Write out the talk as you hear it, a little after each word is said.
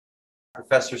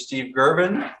Professor Steve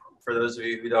Girvin, for those of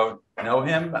you who don't know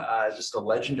him, just a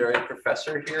legendary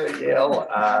professor here at Yale,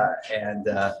 and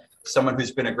someone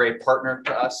who's been a great partner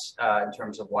to us in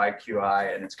terms of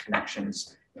YQI and its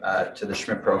connections to the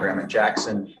Schmidt program at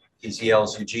Jackson. He's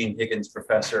Yale's Eugene Higgins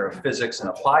Professor of Physics and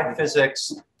Applied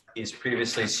Physics. He's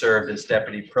previously served as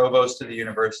Deputy Provost of the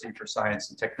University for Science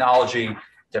and Technology,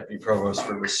 Deputy Provost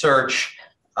for Research,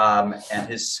 and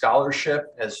his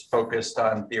scholarship has focused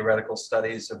on theoretical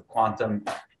studies of quantum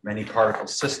many particle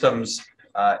systems,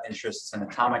 interests in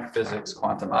atomic physics,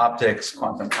 quantum optics,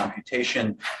 quantum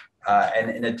computation. And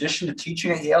in addition to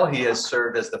teaching at Yale, he has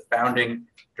served as the founding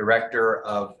director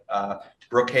of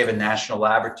Brookhaven National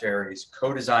Laboratory's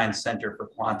Co-Design Center for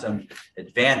Quantum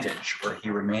Advantage, where he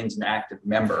remains an active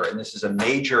member. And this is a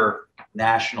major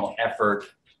national effort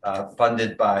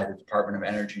funded by the Department of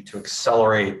Energy to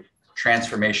accelerate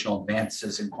transformational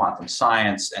advances in quantum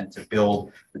science and to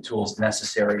build the tools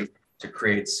necessary to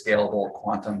create scalable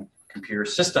quantum computer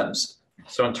systems.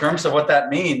 So in terms of what that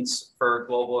means for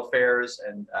global affairs,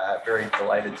 and very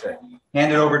delighted to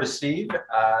hand it over to Steve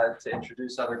to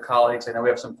introduce other colleagues. I know we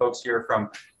have some folks here from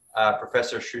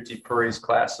Professor Shruti Puri's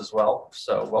class as well.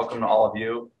 So welcome to all of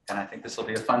you. And I think this will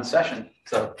be a fun session.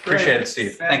 So appreciate it,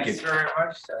 Steve. Thank you. Thanks very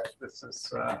much. This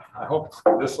is, I hope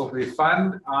this will be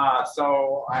fun.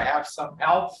 So I have some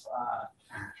help.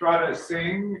 Shraddha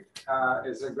Singh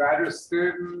is a graduate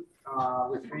student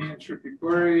with me and Shruti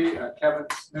Puri. Kevin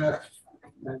Smith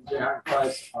and Jahan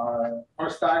Claes are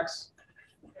postdocs.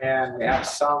 And we have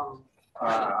some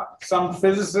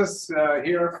physicists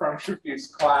here from Shruti's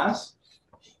class.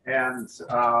 And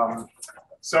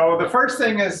so the first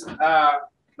thing is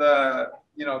the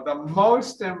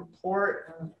most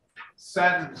important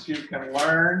sentence you can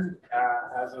learn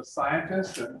as a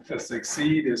scientist and to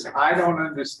succeed is I don't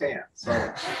understand.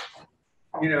 So,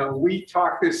 we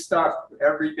talk this stuff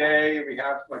every day. We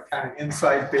have like kind of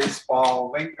inside baseball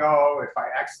lingo. If I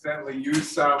accidentally use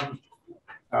some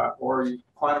or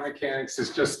quantum mechanics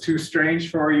is just too strange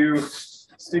for you,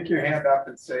 stick your hand up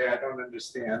and say, I don't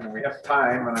understand. And we have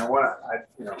time, and I'd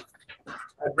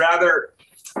rather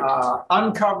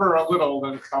uncover a little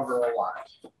than cover a lot.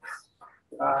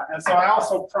 And so I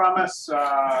also promise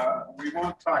we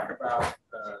won't talk about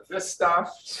this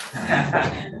stuff.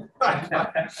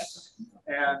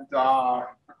 And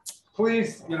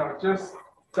please, just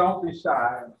don't be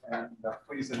shy and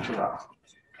please interrupt.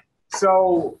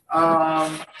 So,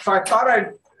 so I thought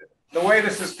the way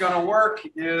this is going to work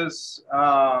is,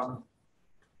 or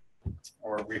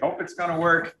we hope it's going to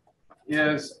work,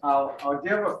 is I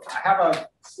have a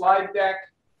slide deck,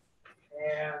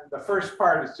 and the first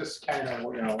part is just kind of,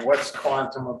 what's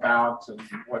quantum about and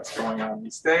what's going on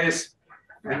these days.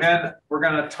 And then we're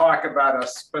going to talk about a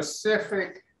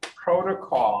specific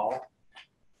protocol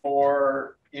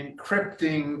for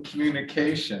encrypting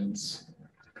communications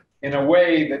in a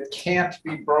way that can't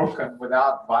be broken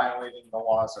without violating the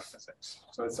laws of physics.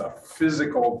 So it's a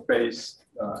physical-based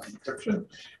encryption.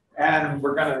 And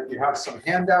you have some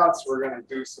handouts. We're going to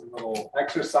do some little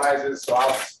exercises. So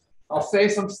I'll say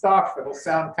some stuff. It'll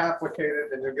sound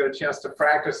complicated, and you'll get a chance to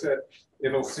practice it.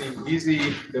 It'll seem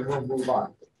easy. Then we'll move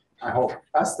on. I hope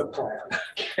that's the plan.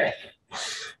 Okay.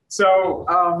 So,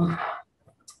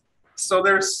 so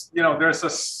there's a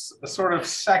sort of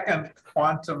second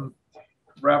quantum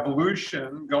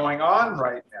revolution going on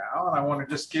right now, and I want to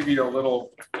just give you a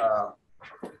little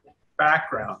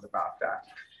background about that.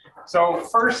 So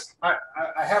first, I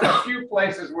have a few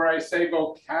places where I say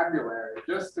vocabulary,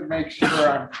 just to make sure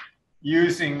I'm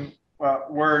using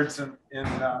words in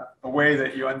a way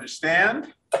that you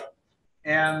understand.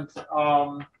 And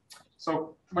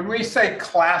so when we say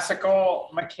classical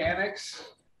mechanics,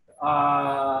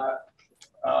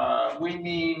 we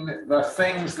mean the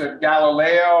things that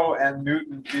Galileo and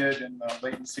Newton did in the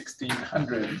late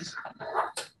 1600s.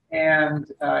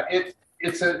 And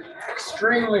it's an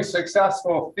extremely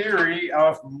successful theory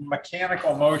of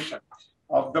mechanical motion,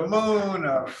 of the moon,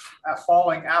 of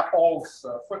falling apples,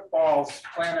 footballs,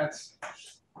 planets.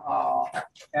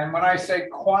 And when I say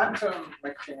quantum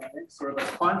mechanics or the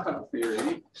quantum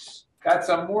theory, that's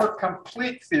a more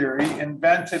complete theory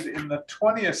invented in the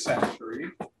 20th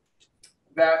century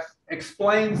that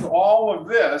explains all of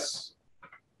this,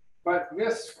 but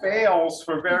this fails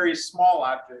for very small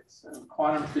objects, and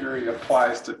quantum theory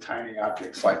applies to tiny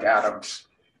objects like atoms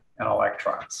and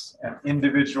electrons and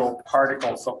individual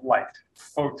particles of light,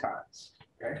 photons.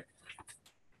 Okay?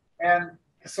 And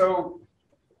so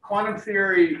quantum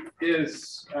theory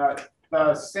is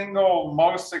the single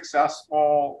most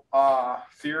successful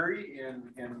theory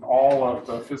in all of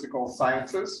the physical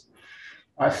sciences.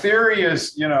 Theory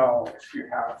is, if you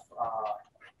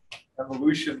have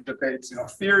evolution debates,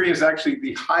 theory is actually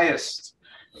the highest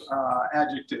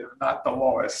adjective, not the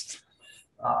lowest.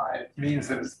 It means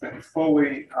that it's been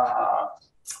fully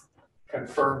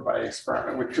confirmed by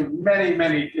experiment with many,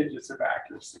 many digits of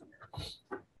accuracy.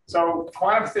 So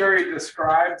quantum theory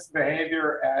describes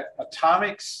behavior at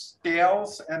atomic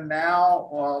scales and now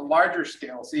larger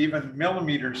scales, even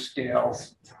millimeter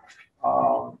scales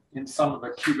in some of the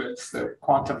qubits, the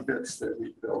quantum bits that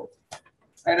we build.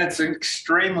 And it's an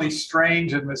extremely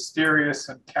strange and mysterious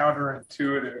and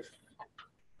counterintuitive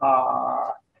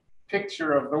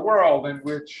picture of the world in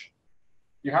which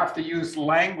you have to use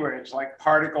language like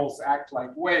particles act like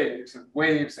waves and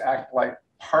waves act like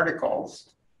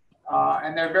particles.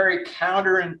 And they're very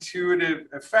counterintuitive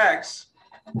effects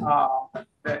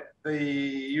that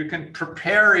you can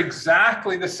prepare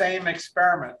exactly the same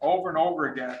experiment over and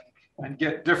over again and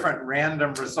get different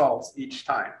random results each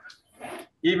time,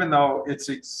 even though it's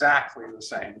exactly the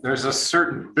same. There's a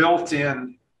certain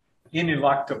built-in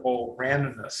ineluctable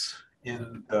randomness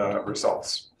in the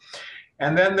results.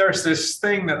 And then there's this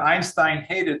thing that Einstein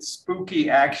hated, spooky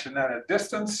action at a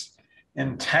distance,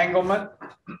 entanglement,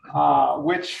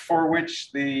 for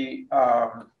which the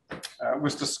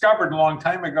was discovered a long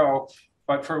time ago,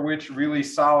 but for which really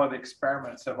solid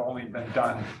experiments have only been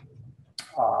done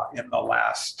in the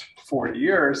last 40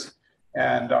 years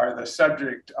and are the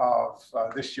subject of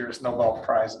this year's Nobel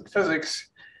Prize in Physics.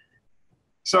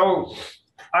 So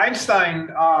Einstein,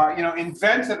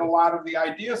 invented a lot of the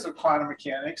ideas of quantum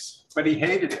mechanics, but he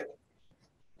hated it.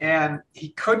 And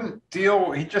he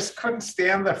just couldn't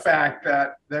stand the fact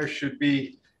that there should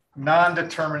be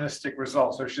non-deterministic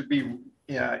results. There should be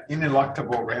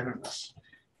ineluctable randomness.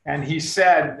 And he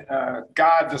said,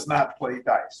 God does not play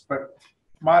dice. But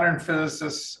modern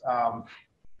physicists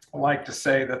like to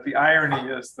say that the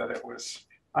irony is that it was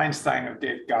Einstein who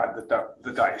gave God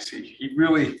the dice. He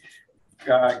really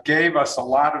gave us a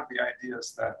lot of the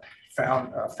ideas that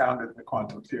founded the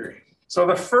quantum theory. So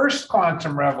the first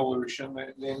quantum revolution,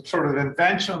 the sort of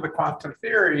invention of the quantum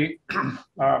theory,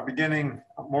 beginning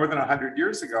more than 100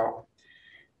 years ago,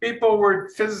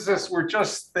 physicists were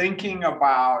just thinking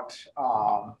about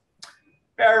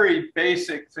very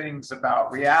basic things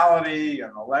about reality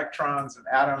and electrons and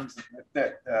atoms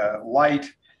and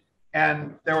light.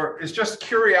 And it's just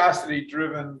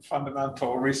curiosity-driven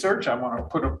fundamental research. I want to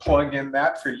put a plug in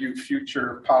that for you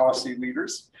future policy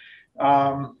leaders.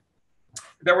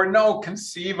 There were no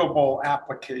conceivable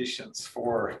applications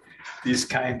for these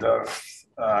kind of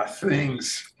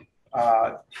things,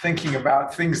 thinking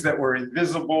about things that were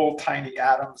invisible, tiny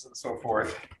atoms and so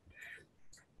forth.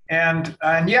 And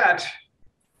yet,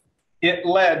 it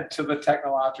led to the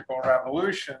technological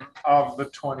revolution of the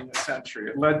 20th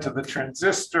century. It led to the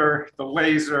transistor, the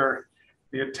laser,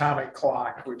 the atomic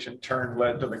clock, which in turn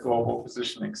led to the global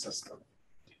positioning system.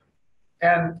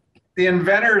 And the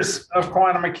inventors of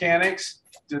quantum mechanics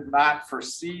did not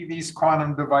foresee these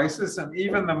quantum devices, and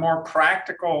even the more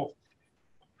practical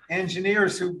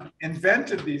engineers who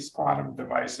invented these quantum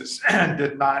devices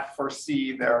did not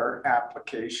foresee their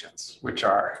applications, which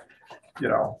are,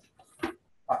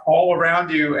 all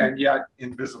around you and yet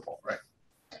invisible, right?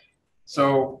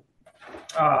 So,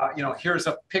 here's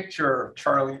a picture of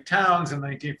Charlie Towns in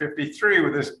 1953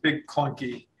 with this big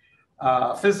clunky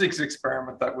physics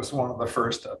experiment that was one of the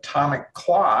first atomic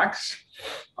clocks.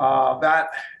 That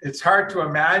it's hard to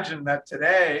imagine that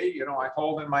today, I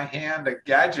hold in my hand a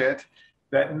gadget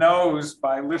that knows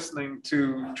by listening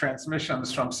to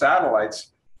transmissions from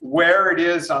satellites where it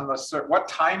is on what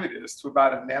time it is to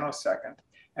about a nanosecond,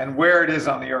 and where it is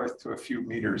on the Earth to a few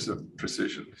meters of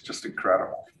precision. It's just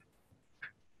incredible.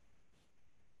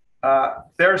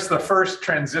 There's the first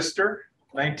transistor,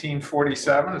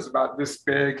 1947. It's about this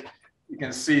big. You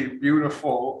can see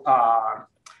beautiful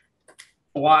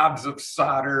blobs of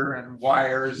solder and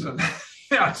wires, and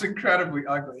it's incredibly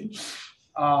ugly.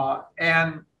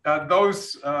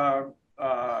 Those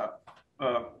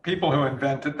people who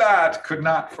invented that could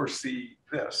not foresee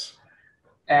this.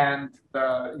 And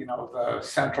the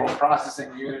central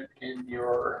processing unit in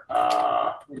your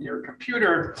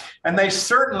computer, and they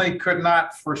certainly could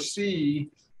not foresee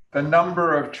the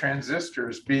number of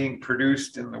transistors being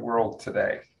produced in the world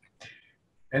today.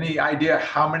 Any idea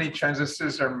how many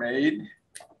transistors are made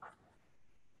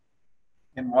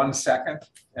in 1 second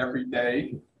every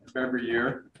day of every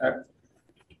year?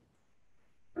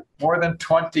 More than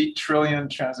 20 trillion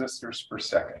transistors per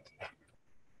second.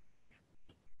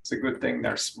 It's a good thing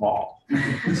they're small.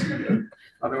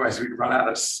 Otherwise, we'd run out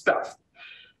of stuff.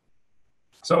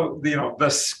 So, the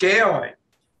scaling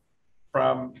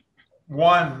from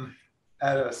 1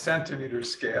 at a centimeter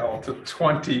scale to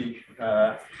 20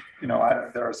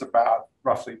 there's about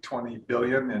roughly 20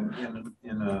 billion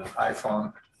in an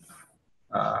iPhone.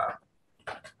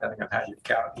 Depending on how you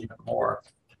count, even more.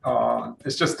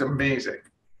 It's just amazing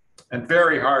and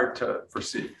very hard to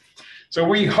foresee. So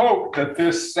we hope that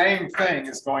this same thing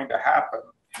is going to happen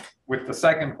with the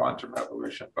second quantum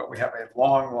revolution, but we have a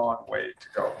long, long way to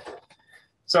go.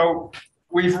 So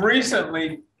we've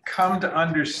recently come to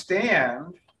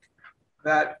understand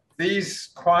that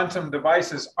these quantum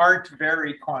devices aren't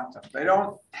very quantum. They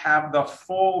don't have the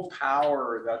full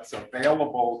power that's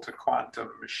available to quantum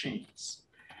machines.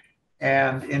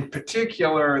 And in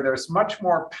particular, there's much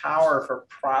more power for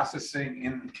processing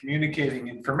and communicating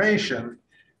information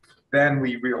than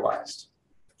we realized.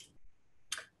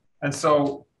 And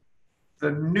so the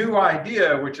new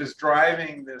idea, which is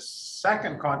driving this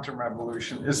second quantum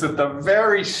revolution, is that the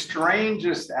very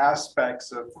strangest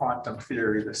aspects of quantum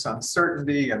theory, this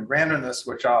uncertainty and randomness,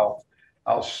 which I'll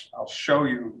show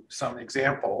you some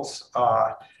examples,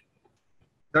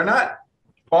 they're not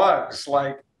bugs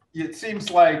like it seems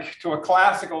like to a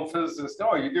classical physicist.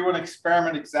 Oh, you do an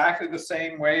experiment exactly the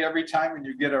same way every time and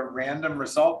you get a random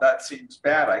result. That seems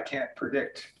bad. I can't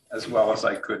predict as well as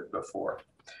I could before.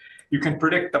 You can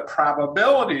predict the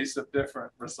probabilities of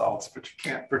different results, but you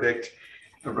can't predict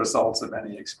the results of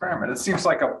any experiment. It seems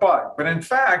like a bug, but in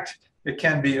fact, it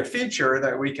can be a feature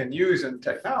that we can use in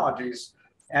technologies.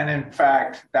 And in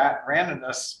fact, that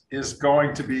randomness is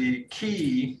going to be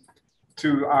key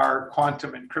to our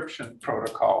quantum encryption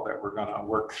protocol that we're going to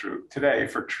work through today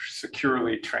for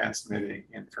securely transmitting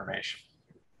information.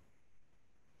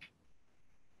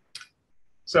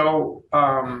 So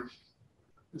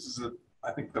this is,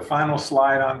 I think, the final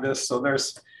slide on this. So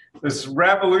there's this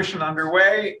revolution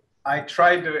underway. I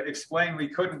tried to explain we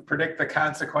couldn't predict the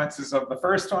consequences of the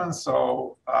first one,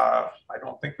 so I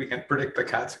don't think we can predict the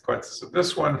consequences of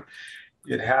this one.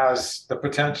 It has the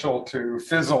potential to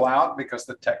fizzle out because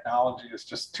the technology is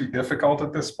just too difficult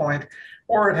at this point,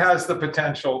 or it has the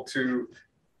potential to,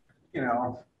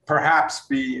 perhaps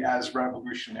be as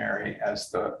revolutionary as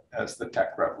the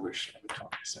tech revolution of the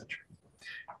 20th century.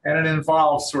 And it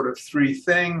involves sort of three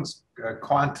things: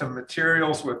 quantum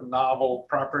materials with novel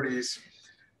properties,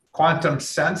 quantum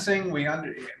sensing.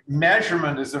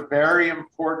 Measurement is a very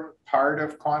important part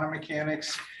of quantum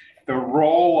mechanics. The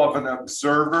role of an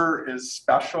observer is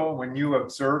special. When you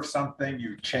observe something,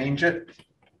 you change it.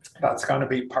 That's going to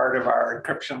be part of our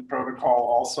encryption protocol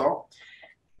also.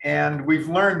 And we've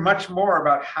learned much more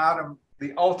about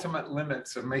the ultimate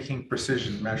limits of making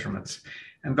precision measurements.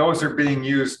 And those are being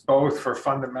used both for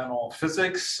fundamental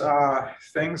physics,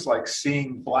 things like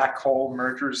seeing black hole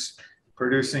mergers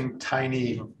producing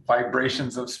tiny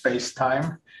vibrations of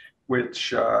space-time,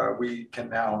 which we can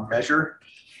now measure.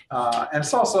 And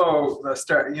it's also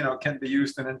can be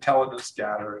used in intelligence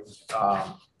gathering.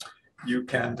 You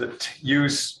can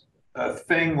use a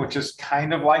thing which is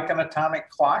kind of like an atomic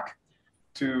clock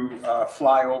to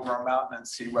fly over a mountain and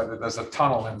see whether there's a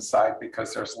tunnel inside,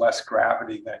 because there's less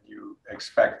gravity than you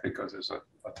expect because there's a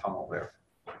tunnel there.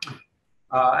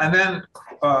 And then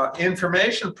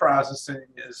information processing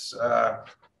is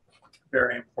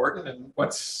very important. And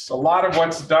a lot of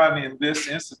what's done in this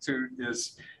institute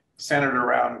is centered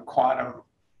around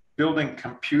building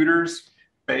computers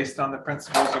based on the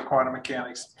principles of quantum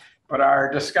mechanics. But our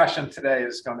discussion today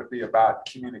is going to be about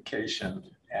communication,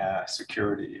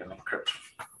 security, and encryption.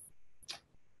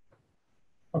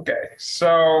 Okay,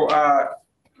 so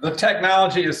the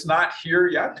technology is not here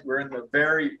yet. We're in the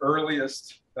very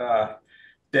earliest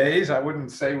days. I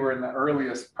wouldn't say we're in the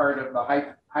earliest part of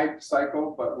the hype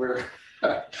cycle, but we're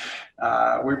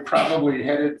probably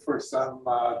headed for some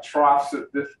troughs of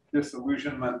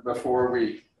disillusionment before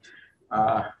we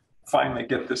finally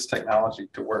get this technology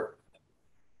to work.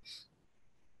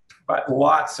 But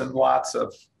lots and lots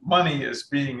of money is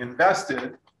being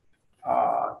invested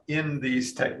in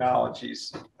these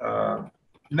technologies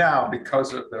now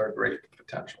because of their great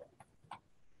potential.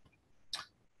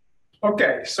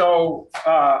 Okay, so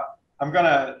I'm going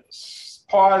to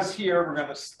pause here. We're going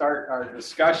to start our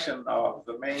discussion of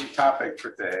the main topic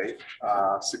for today,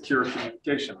 secure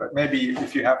communication. But maybe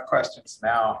if you have questions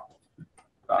now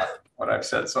about what I've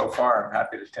said so far, I'm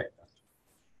happy to take them.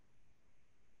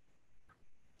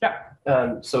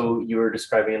 Yeah. So you were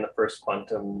describing in the first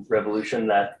quantum revolution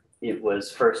that it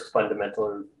was first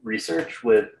fundamental research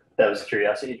that was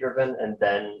curiosity driven, and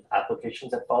then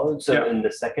applications that followed. So in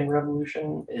the second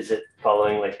revolution, is it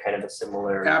following like kind of a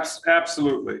similar?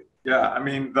 Absolutely. Yeah. I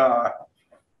mean, the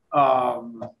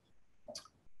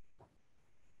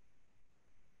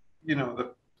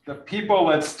people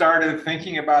that started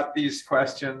thinking about these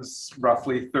questions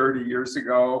roughly 30 years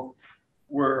ago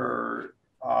were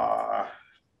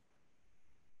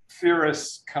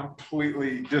theorists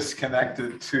completely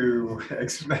disconnected to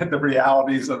the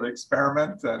realities of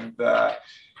experiment, and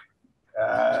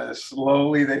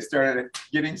slowly they started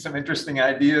getting some interesting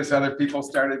ideas. Other people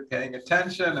started paying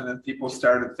attention, and then people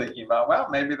started thinking about, well,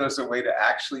 maybe there's a way to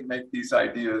actually make these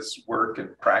ideas work in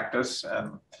practice.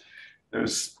 And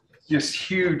there's just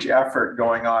huge effort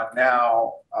going on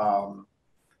now,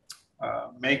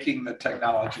 making the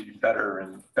technology better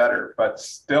and better, but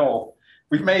still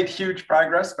we've made huge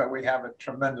progress, but we have a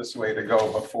tremendous way to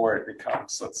go before it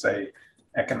becomes, let's say,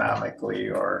 economically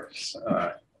or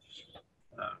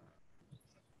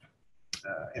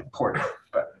important.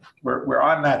 But we're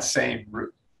on that same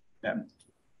route. Yeah.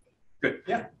 Good.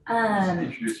 Yeah.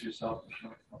 Introduce yourself.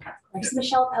 There's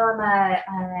Michelle Pelham,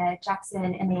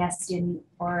 Jackson MAS student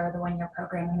for the one-year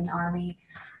program in the Army.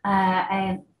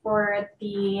 And for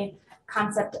the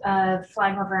concept of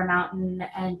flying over a mountain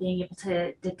and being able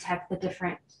to detect the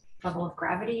different level of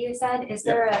gravity you said, is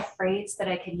there a phrase that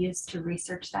I could use to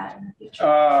research that in the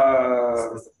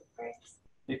future?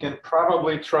 You can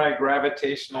probably try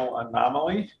gravitational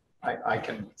anomaly. I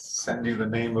can send you the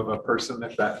name of a person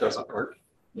if that doesn't work.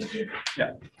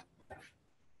 Yeah.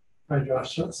 Hi,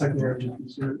 Josh. Second year GP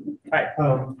student. Hi.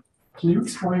 Can you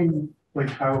explain like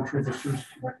how transistors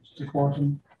connect to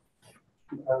quantum?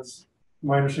 Because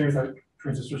my understanding is that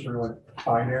transistors are like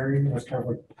binary. That's kind of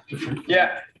like different.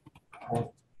 Yeah.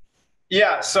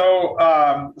 Yeah. So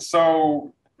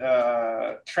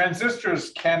transistors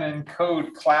can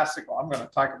encode classical. I'm going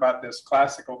to talk about this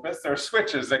classical bits. There are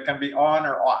switches that can be on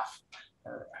or off,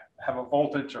 or have a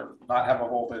voltage or not have a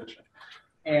voltage.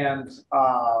 And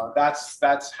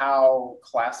that's how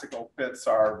classical bits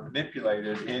are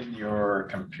manipulated in your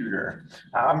computer.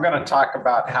 I'm going to talk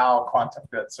about how quantum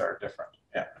bits are different.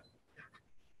 Yeah.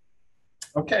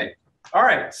 Okay. All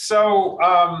right. So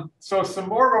so some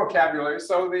more vocabulary.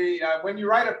 So when you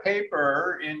write a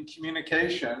paper in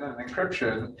communication and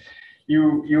encryption,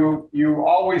 you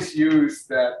always use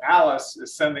that Alice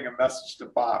is sending a message to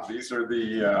Bob. These are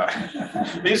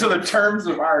the terms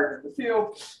of art in the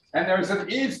field. And there's an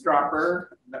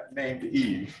eavesdropper named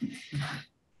Eve.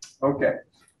 Okay.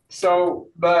 So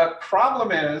the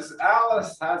problem is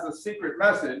Alice has a secret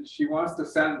message she wants to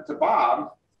send to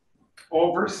Bob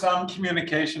over some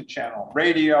communication channel,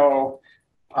 radio,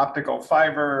 optical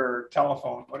fiber,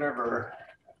 telephone, whatever.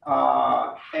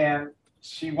 And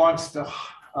she wants to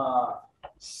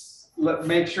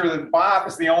make sure that Bob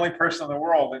is the only person in the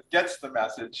world that gets the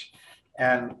message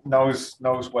and knows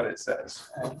what it says.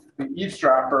 And the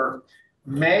eavesdropper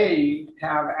may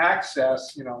have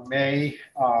access, to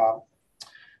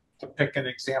pick an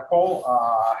example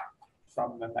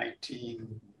from the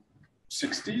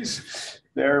 1960s,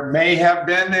 there may have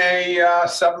been a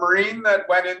submarine that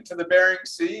went into the Bering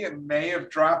Sea and may have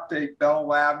dropped a Bell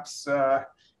Labs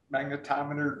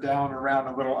magnetometer down around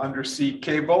a little undersea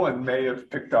cable and may have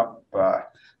picked up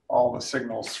all the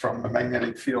signals from the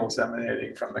magnetic fields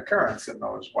emanating from the currents in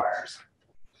those wires.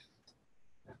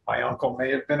 My uncle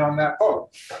may have been on that boat.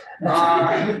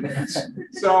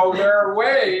 So there are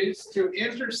ways to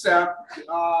intercept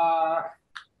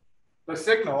the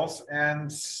signals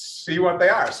and see what they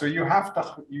are. So you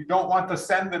don't want to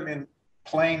send them in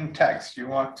plain text. You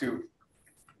want to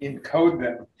encode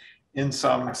them in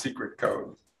some secret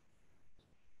code.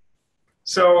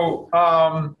 So,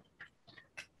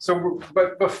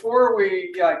 but before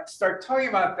we start talking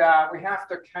about that, we have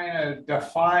to kind of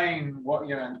define what,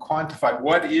 and quantify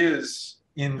what is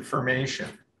information.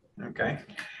 Okay.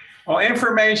 Well,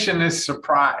 information is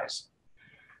surprise.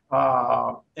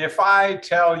 If I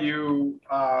tell you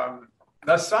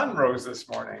the sun rose this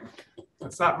morning,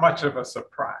 it's not much of a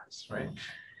surprise, right?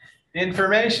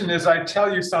 Information is I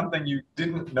tell you something you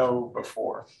didn't know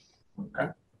before. Okay.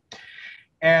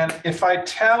 And if I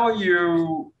tell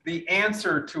you the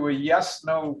answer to a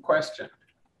yes/no question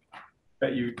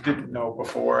that you didn't know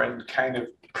before, and kind of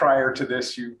prior to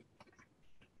this, you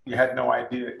had no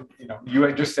idea, you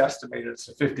had just estimated it's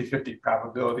a 50-50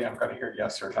 probability I'm going to hear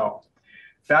yes or no.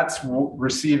 That's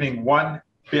receiving one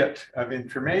bit of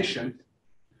information,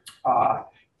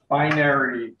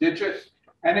 binary digit,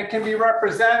 and it can be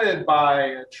represented by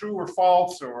a true or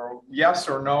false, or yes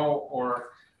or no, or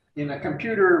in a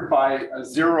computer by a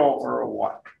 0 or a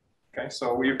 1. Okay,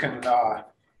 so you can,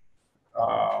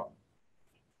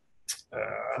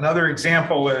 another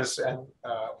example is, and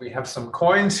we have some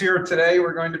coins here today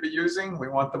we're going to be using. We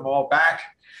want them all back.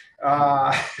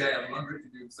 Okay, I'm hungry to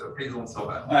do so. Hazel and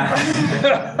soda.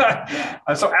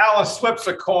 So Alice flips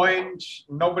a coin.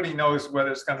 Nobody knows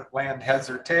whether it's going to land heads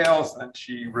or tails. And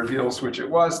she reveals which it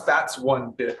was. That's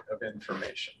one bit of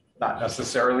information. Not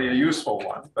necessarily a useful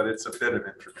one, but it's a bit of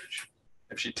information.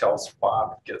 If she tells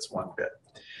Bob, it gets 1 bit.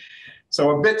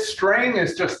 So a bit string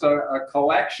is just a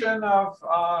collection of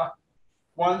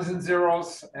ones and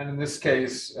zeros, and in this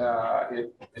case,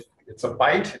 it's a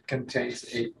byte. It contains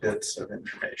 8 bits of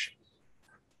information.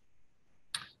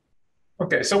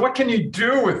 Okay, so what can you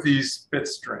do with these bit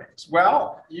strings?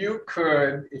 Well, you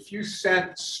could, if you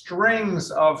sent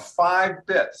strings of 5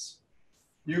 bits,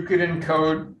 you could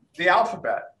encode the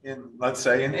alphabet in, let's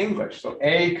say, in English. So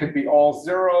A could be all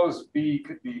zeros, B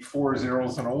could be 4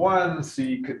 zeros and a 1,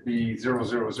 C could be 0,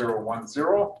 0, 0, 1,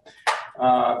 0.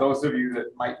 Those of you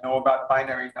that might know about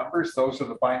binary numbers, those are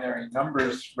the binary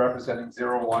numbers representing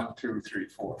 0, 1, 2, 3,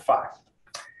 4, 5.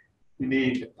 You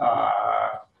need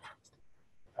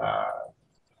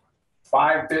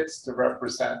 5 bits to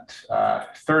represent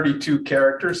 32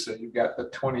 characters. So you've got the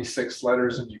 26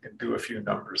 letters, and you can do a few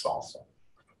numbers also.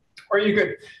 Or you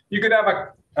could have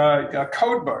a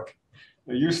code book.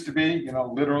 There used to be,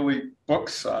 literally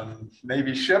books on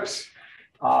Navy ships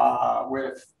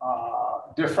with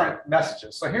different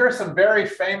messages. So here are some very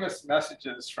famous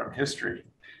messages from history,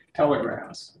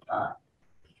 telegrams.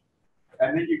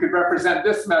 And then you could represent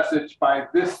this message by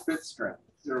this bit string,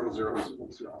 0, 0, 0,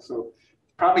 0. So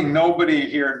probably nobody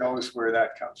here knows where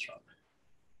that comes from.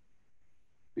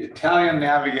 The Italian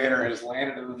navigator has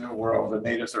landed in the New World. The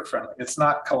natives are friendly. It's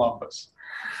not Columbus.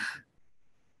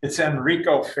 It's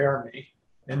Enrico Fermi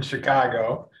in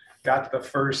Chicago. Got the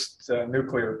first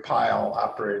nuclear pile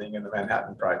operating in the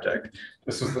Manhattan Project.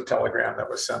 This was the telegram that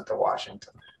was sent to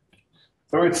Washington.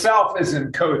 So itself is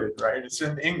encoded, right? It's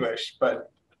in English,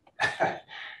 but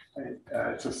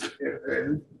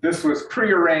this was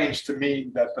prearranged to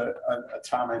mean that the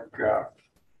atomic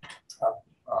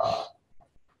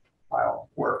pile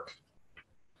worked.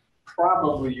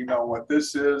 Probably you know what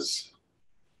this is.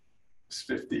 It's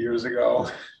 50 years ago,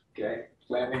 okay,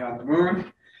 landing on the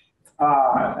moon.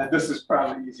 And this is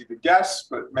probably easy to guess,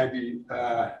 but maybe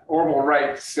Orville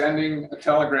Wright sending a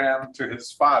telegram to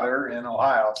his father in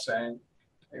Ohio saying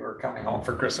they were coming home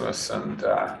for Christmas, and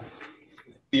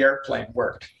the airplane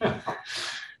worked.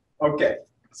 Okay,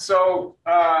 so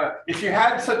if you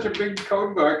had such a big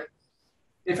code book,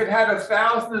 if it had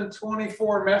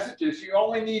 1,024 messages, you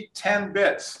only need 10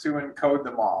 bits to encode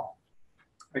them all,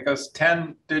 because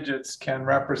 10 digits can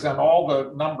represent all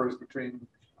the numbers between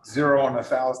 0 and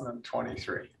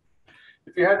 1,023.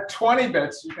 If you had 20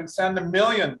 bits, you can send 1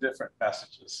 million different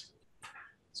messages.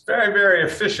 It's very, very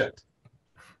efficient.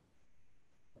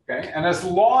 Okay, and as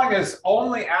long as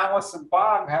only Alice and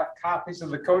Bob have copies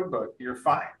of the code book, you're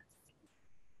fine.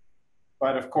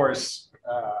 But of course,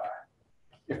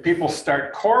 if people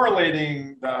start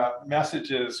correlating the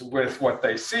messages with what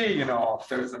they see, if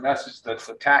there's a message that's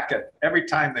attack it, every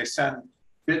time they send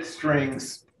bit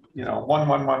strings, 1, 1,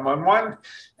 1, 1, 1,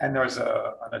 and there's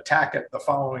an attack at the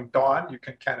following dawn, you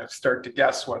can kind of start to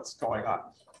guess what's going on.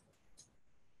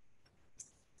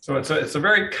 So it's a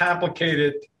very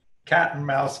complicated cat and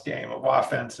mouse game of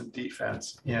offense and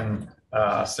defense in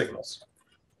signals.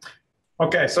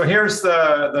 Okay, so here's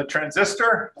the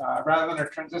transistor. Rather than a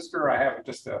transistor, I have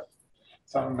just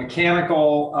some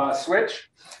mechanical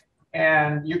switch.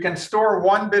 And you can store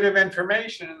 1 bit of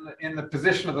information in the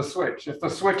position of the switch. If the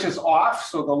switch is off,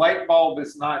 so the light bulb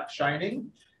is not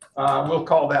shining, we'll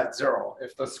call that 0.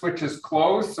 If the switch is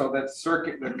closed, so that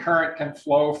the current can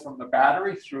flow from the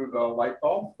battery through the light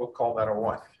bulb, we'll call that a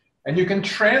 1. And you can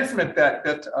transmit that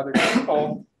bit to other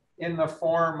people in the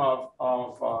form of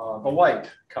the light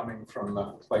coming from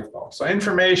the light bulb. So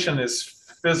information is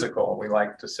physical, we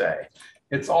like to say.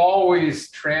 It's always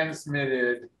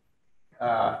transmitted,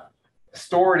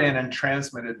 stored in and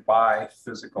transmitted by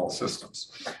physical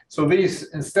systems. So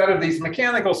instead of these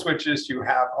mechanical switches, you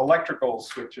have electrical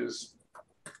switches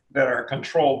that are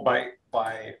controlled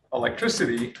by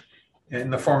electricity in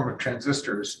the form of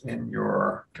transistors in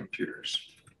your computers.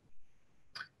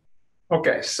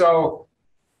 Okay, so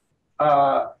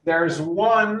there's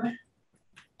one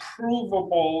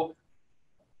provably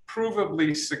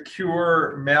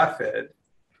secure method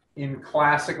in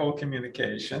classical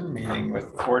communication, meaning with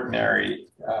ordinary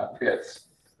bits,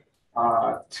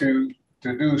 to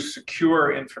do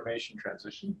secure information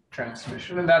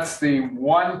transmission, and that's the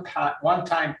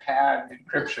one-time pad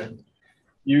encryption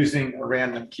using a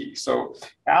random key. So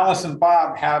Alice and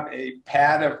Bob have a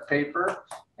pad of paper,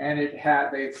 and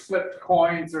they flipped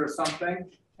coins or something,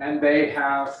 and they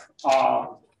have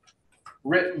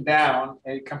written down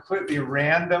a completely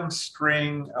random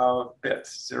string of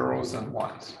bits, zeros and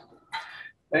ones.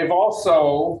 They've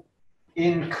also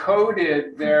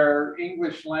encoded their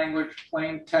English language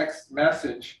plain text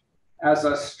message as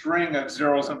a string of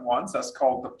zeros and ones. That's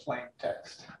called the plain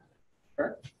text.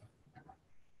 Okay?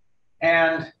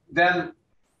 And then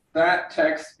that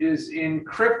text is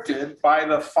encrypted by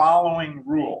the following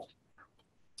rule.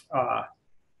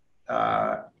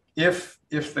 If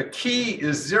the key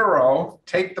is 0,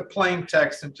 take the plain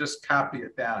text and just copy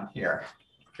it down here.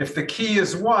 If the key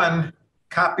is 1,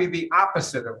 copy the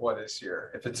opposite of what is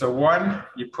here. If it's a 1,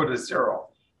 you put a 0.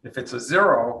 If it's a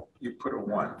 0, you put a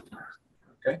 1.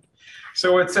 Okay?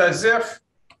 So it's as if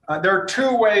there are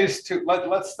two ways to,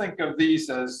 let's think of these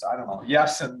as, I don't know,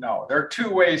 yes and no. There are two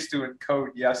ways to encode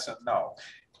yes and no.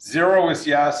 0 is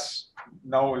yes,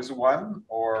 no is 1,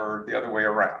 or the other way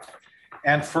around.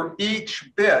 And for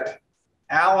each bit,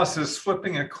 Alice is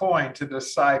flipping a coin to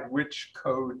decide which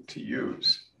code to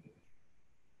use.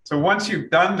 So once you've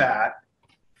done that,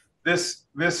 this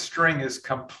string is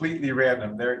completely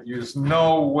random. There's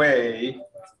no way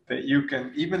that you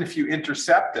can, even if you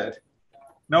intercept it,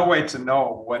 no way to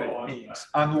know what it means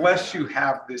unless you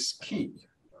have this key.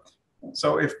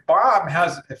 So if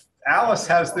Alice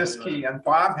has this key and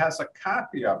Bob has a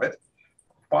copy of it,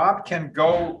 Bob can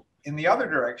go in the other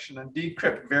direction and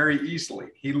decrypt very easily.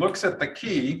 He looks at the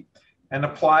key and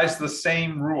applies the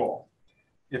same rule.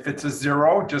 If it's a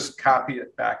 0, just copy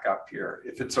it back up here.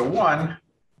 If it's a 1,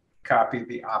 copy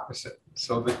the opposite.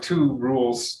 So the two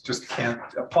rules just can't,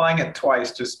 applying it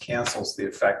twice just cancels the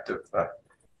effect of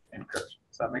encryption.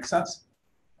 Does that make sense?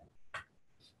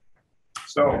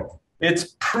 So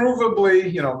it's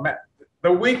provably,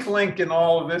 the weak link in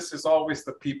all of this is always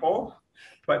the people.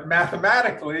 But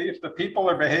mathematically, if the people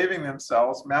are behaving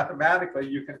themselves, mathematically,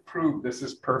 you can prove this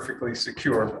is perfectly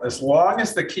secure. As long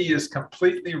as the key is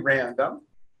completely random,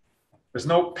 there's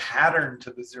no pattern to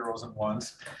the zeros and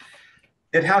ones.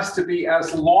 It has to be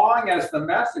as long as the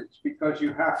message because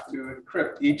you have to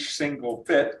encrypt each single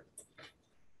bit.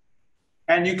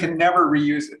 And you can never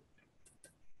reuse it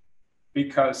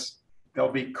because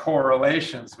there'll be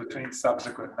correlations between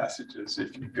subsequent messages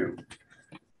if you do.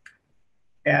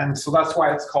 And so that's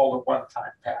why it's called a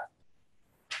one-time path.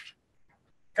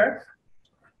 Okay,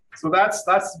 so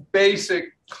that's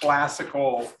basic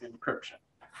classical encryption.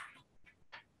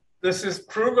 This is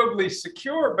provably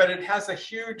secure, but it has a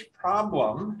huge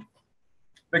problem,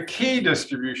 the key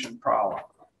distribution problem.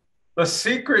 The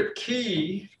secret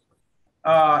key,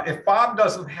 if Bob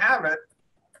doesn't have it,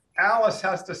 Alice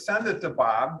has to send it to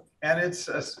Bob, and it's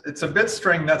a bit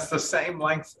string that's the same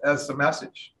length as the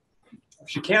message. If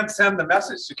she can't send the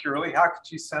message securely, how could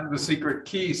she send the secret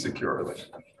key securely?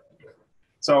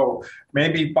 So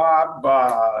maybe Bob,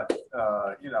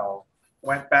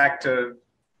 went back to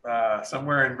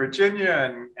somewhere in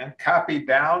Virginia and copied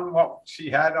down what she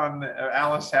had on,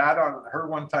 Alice had on her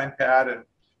one-time pad and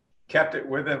kept it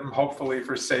with him, hopefully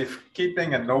for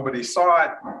safekeeping, and nobody saw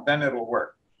it, then it'll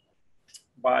work.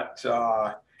 But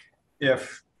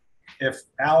if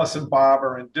Alice and Bob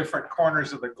are in different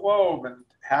corners of the globe and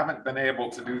haven't been able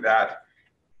to do that,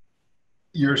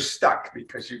 you're stuck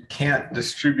because you can't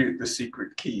distribute the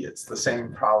secret key. It's the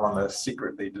same problem as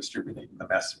secretly distributing the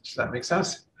message. Does that make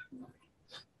sense?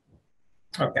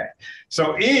 Okay,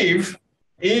 so Eve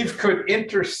could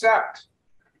intercept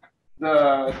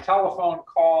the telephone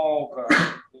call,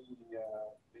 the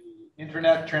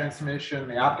internet transmission,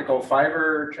 the optical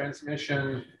fiber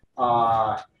transmission,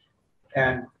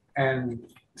 and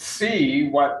see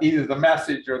what either the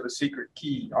message or the secret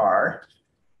key are,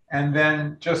 and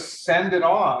then just send it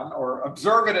on or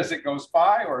observe it as it goes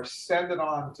by or send it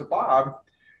on to Bob.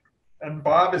 And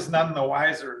Bob is none the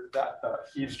wiser that the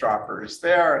eavesdropper is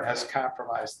there and has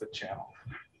compromised the channel.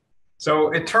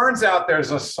 So it turns out there's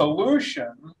a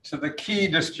solution to the key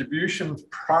distribution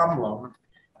problem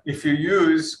if you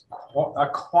use a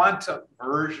quantum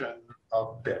version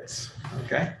of bits,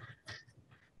 okay?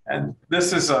 And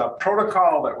this is a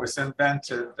protocol that was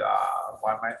invented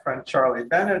by my friend Charlie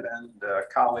Bennett and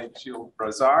colleague Gilles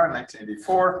Brazard in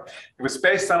 1984. It was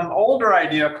based on an older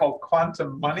idea called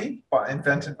quantum money,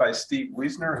 invented by Steve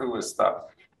Wiesner, who was the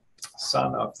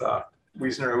son of the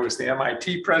Wiesner, who was the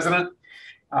MIT president.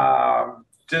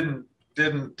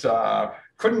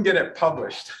 Couldn't get it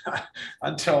published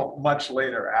until much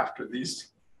later after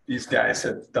these guys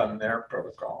had done their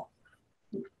protocol.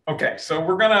 Okay, so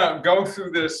we're gonna go through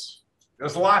this.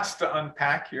 There's lots to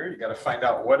unpack here. You got to find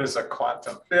out what is a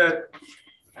quantum bit,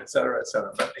 et cetera, et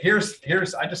cetera. But here's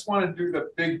I just want to do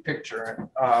the big picture.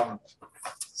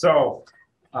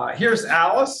 Here's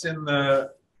Alice in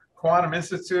the Quantum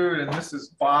Institute, and this is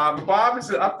Bob. Bob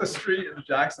is up the street at the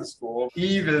Jackson School.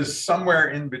 Eve is somewhere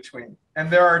in between. And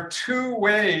there are two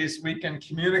ways we can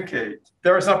communicate.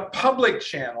 There's a public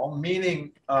channel,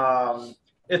 meaning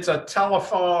it's a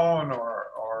telephone or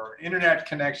internet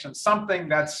connection, something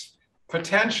that's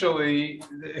potentially,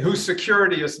 whose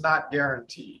security is not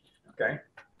guaranteed, okay?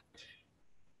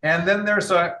 And then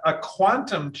there's a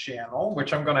quantum channel,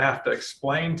 which I'm going to have to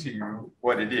explain to you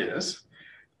what it is.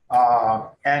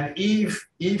 And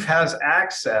Eve has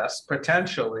access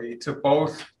potentially to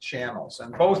both channels,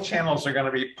 and both channels are going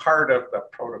to be part of the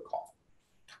protocol.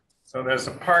 So there's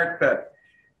a part that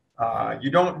you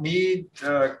don't need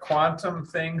quantum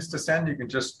things to send. You can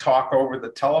just talk over the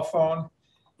telephone,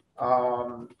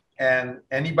 and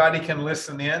anybody can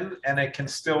listen in, and it can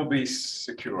still be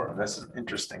secure. That's an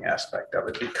interesting aspect of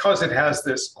it because it has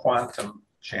this quantum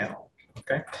channel.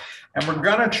 Okay, and we're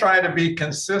going to try to be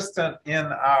consistent in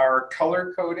our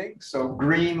color coding. So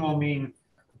green will mean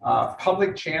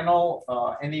public channel.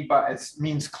 Anybody, it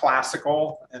means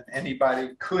classical, and anybody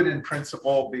could, in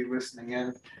principle, be listening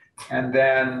in. And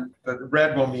then the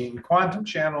red will mean quantum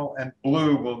channel, and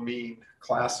blue will mean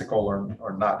classical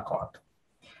or not quantum.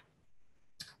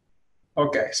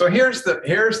 Okay, so here's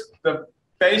the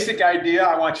basic idea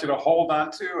I want you to hold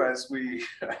on to as we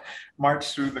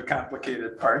march through the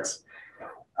complicated parts.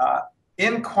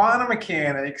 In quantum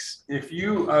mechanics, if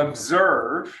you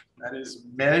observe, that is,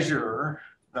 measure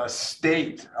the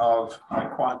state of a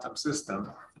quantum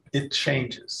system, it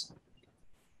changes.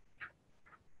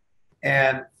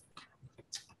 And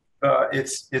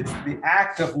it's the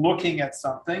act of looking at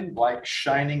something, like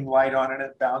shining light on it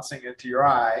and bouncing it to your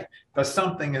eye, but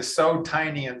something is so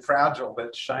tiny and fragile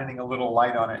that shining a little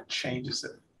light on it changes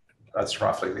it. That's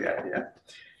roughly the idea.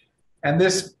 And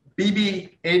this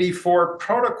BB84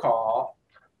 protocol,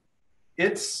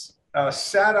 it's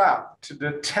set up to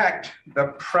detect the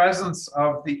presence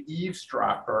of the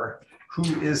eavesdropper who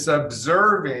is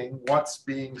observing what's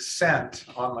being sent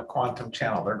on the quantum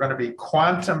channel. They're going to be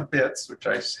quantum bits, which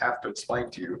I have to explain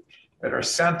to you, that are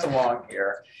sent along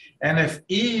here. And if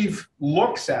Eve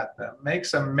looks at them,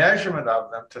 makes a measurement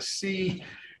of them to see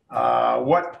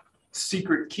what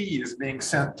secret key is being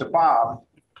sent to Bob,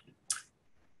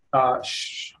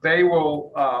 they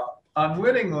will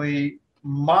unwittingly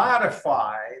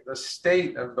modify the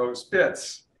state of those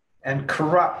bits and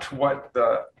corrupt what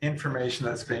the information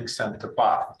that's being sent to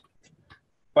Bob.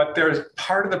 But there's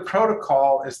part of the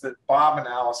protocol is that Bob and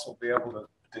Alice will be able to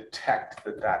detect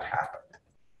that that happened.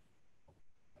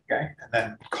 Okay, and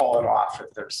then call it off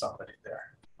if there's somebody there.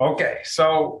 Okay,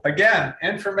 so again,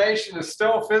 information is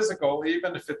still physical,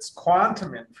 even if it's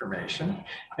quantum information.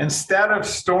 Instead of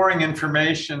storing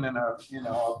information in a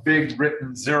big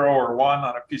written 0 or 1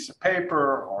 on a piece of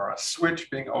paper, or a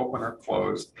switch being open or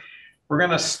closed, we're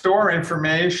going to store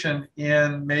information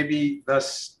in maybe the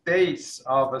states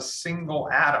of a single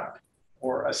atom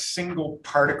or a single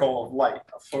particle of light,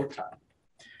 a photon.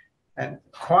 And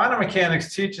quantum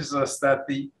mechanics teaches us that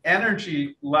the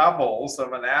energy levels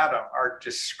of an atom are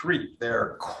discrete.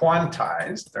 They're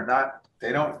quantized.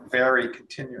 They don't vary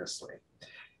continuously.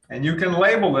 And you can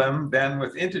label them then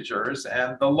with integers,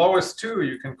 and the lowest two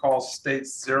you can call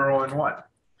states 0 and 1.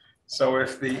 So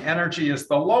if the energy is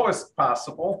the lowest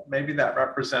possible, maybe that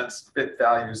represents bit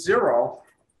value 0,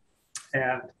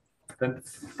 and the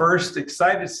first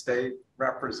excited state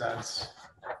represents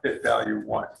bit value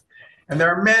 1. And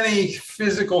there are many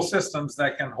physical systems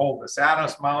that can hold this: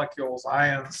 atoms, molecules,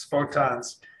 ions,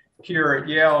 photons. Here at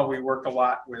Yale, we work a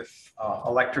lot with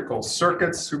electrical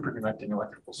circuits, superconducting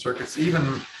electrical circuits.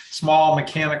 Even small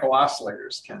mechanical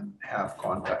oscillators can have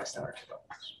quantized energy levels.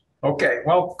 Okay,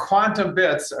 well, quantum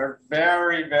bits are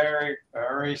very, very,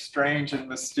 very strange and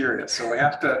mysterious. So we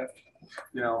have to,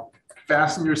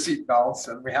 fasten your seatbelts,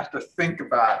 and we have to think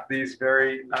about these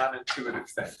very non-intuitive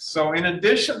things. So in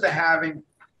addition to having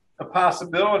the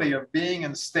possibility of being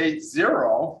in state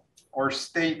 0 or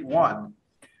state 1,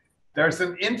 there's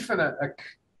an infinite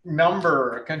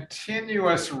number, a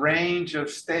continuous range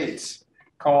of states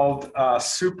called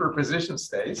superposition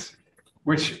states,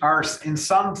 which are in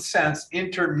some sense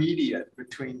intermediate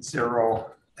between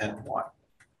 0 and 1.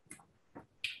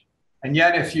 And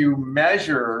yet if you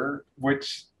measure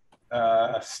which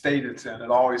state it's in, it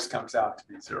always comes out to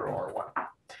be 0 or 1.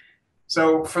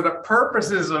 So for the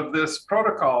purposes of this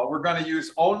protocol, we're going to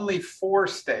use only 4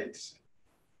 states.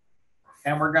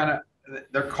 And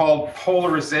they're called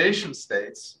polarization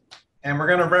states. And we're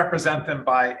going to represent them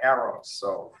by arrows.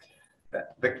 So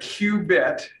the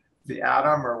qubit, the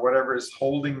atom or whatever is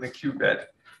holding the qubit,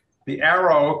 the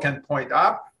arrow can point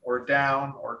up or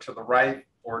down or to the right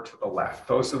or to the left.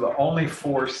 Those are the only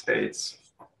 4 states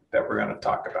that we're going to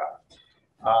talk about.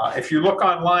 If you look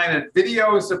online at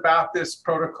videos about this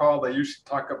protocol, they usually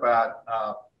talk about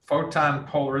photon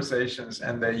polarizations,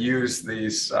 and they use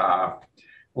these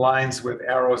lines with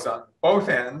arrows on both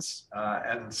ends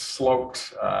and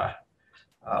sloped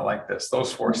like this,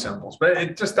 those 4 symbols, but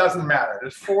it just doesn't matter.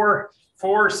 There's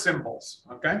four symbols,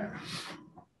 okay?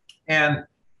 And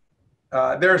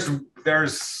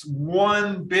there's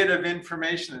one bit of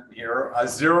information in here, a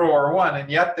 0 or 1, and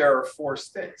yet there are 4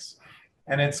 states.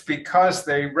 And it's because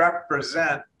they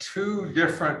represent 2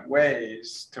 different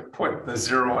ways to put the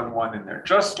 0 and 1 in there.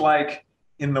 Just like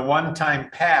in the one-time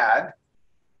pad,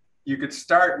 you could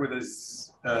start with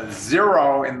a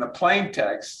 0 in the plain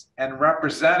text and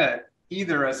represent it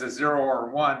either as a 0 or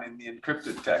 1 in the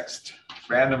encrypted text,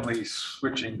 randomly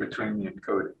switching between the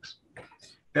encodings.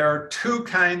 There are 2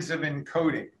 kinds of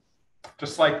encoding,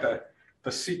 just like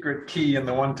the secret key in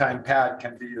the one-time pad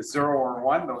can be a 0 or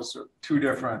 1. Those are 2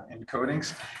 different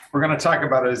encodings. We're going to talk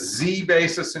about a Z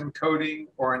basis encoding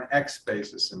or an X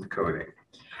basis encoding.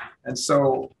 And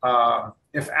so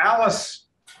if Alice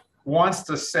wants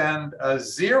to send a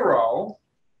 0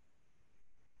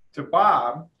 to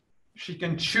Bob, she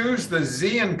can choose the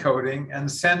Z encoding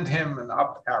and send him an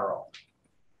up arrow.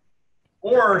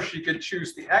 Or she could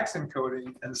choose the X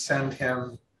encoding and send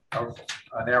him an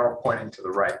arrow pointing to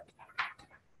the right.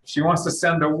 She wants to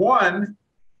send a 1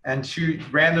 and she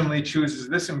randomly chooses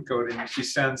this encoding, she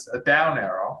sends a down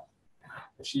arrow.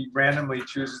 If she randomly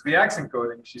chooses the X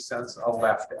encoding, she sends a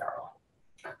left arrow.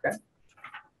 Okay.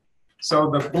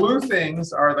 So the blue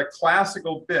things are the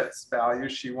classical bits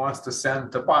values she wants to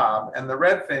send to Bob, and the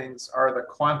red things are the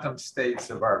quantum states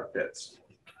of our bits.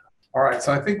 All right,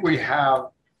 so I think we have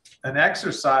an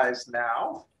exercise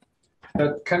now.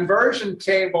 The conversion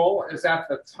table is at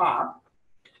the top,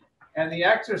 and the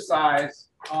exercise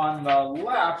on the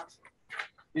left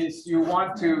is you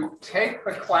want to take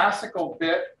the classical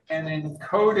bit and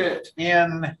encode it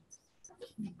in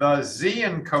the Z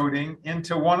encoding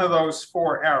into one of those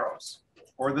 4 arrows,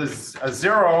 or a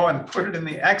 0 and put it in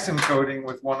the X encoding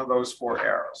with one of those 4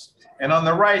 arrows. And on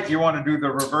the right, you want to do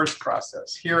the reverse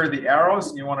process. Here are the arrows,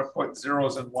 and you want to put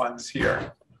 0s and 1s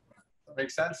here. That make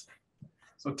sense?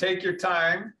 So take your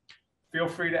time. Feel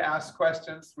free to ask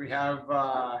questions. We have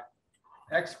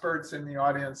experts in the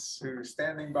audience who are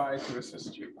standing by to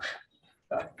assist you.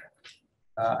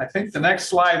 I think the next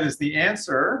slide is the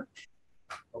answer.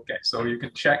 Okay, so you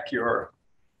can check your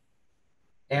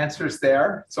answers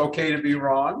there. It's okay to be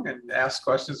wrong and ask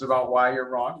questions about why you're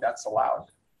wrong. That's allowed.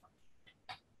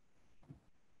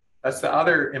 That's the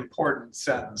other important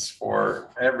sentence for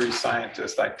every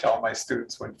scientist. I tell my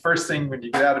students, first thing when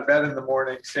you get out of bed in the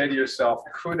morning, say to yourself,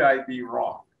 could I be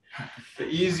wrong? The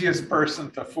easiest person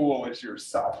to fool is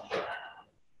yourself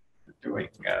doing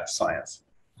science.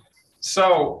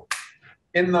 So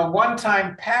in the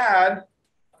one-time pad,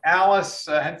 Alice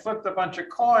had flipped a bunch of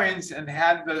coins and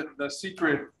had the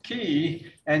secret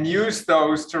key and used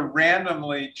those to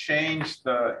randomly change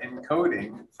the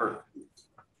encoding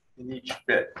in each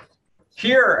bit.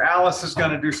 Here, Alice is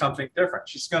going to do something different.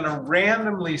 She's going to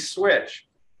randomly switch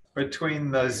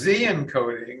between the Z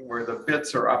encoding, where the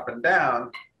bits are up and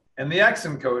down, and the X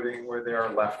encoding, where they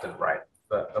are left and right,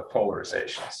 the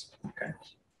polarizations. Okay.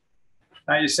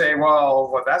 Now you say,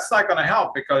 well, that's not going to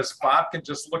help because Bob can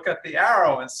just look at the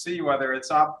arrow and see whether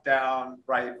it's up, down,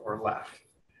 right, or left.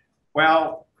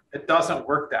 Well, it doesn't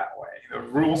work that way. The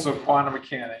rules of quantum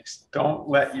mechanics don't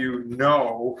let you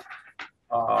know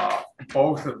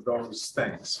both of those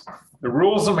things. The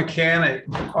rules of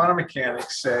quantum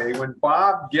mechanics say when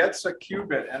Bob gets a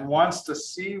qubit and wants to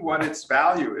see what its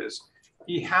value is,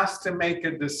 he has to make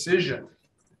a decision.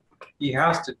 He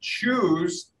has to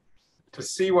choose to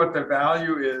see what the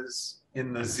value is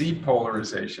in the Z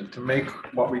polarization to make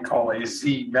what we call a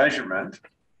Z measurement,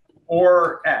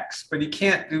 or X, but he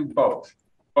can't do both.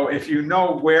 So if you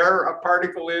know where a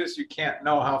particle is, you can't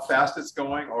know how fast it's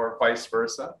going, or vice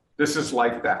versa. This is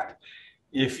like that.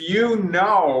 If you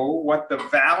know what the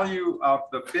value of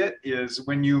the bit is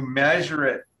when you measure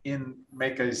it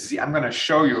make a Z, I'm going to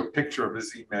show you a picture of a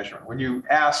Z measurement. When you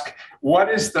ask, what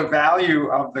is the value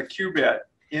of the qubit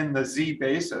in the Z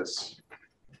basis,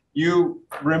 you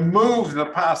remove the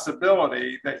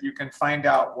possibility that you can find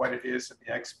out what it is in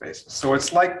the X basis. So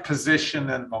it's like position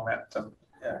and momentum.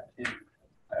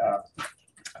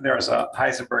 There's a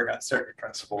Heisenberg uncertainty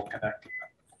principle connecting them.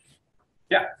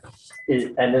 Yeah.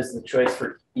 And is the choice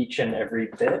for each and every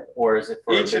bit, or is it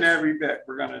for each and every bit?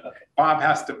 We're going to, Bob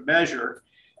has to measure,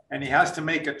 and he has to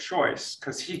make a choice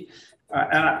because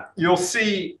you'll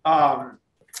see, I'm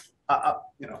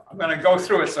going to go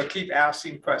through it, so keep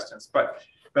asking questions. But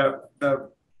the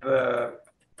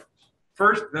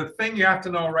thing you have to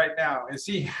know right now is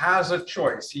he has a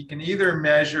choice. He can either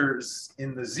measure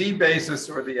in the Z basis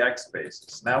or the X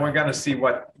basis. Now we're going to see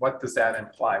what does that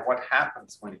imply? What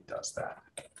happens when he does that?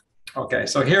 Okay,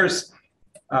 so here's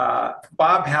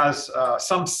Bob has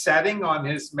some setting on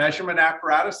his measurement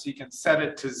apparatus. He can set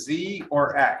it to Z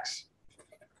or X.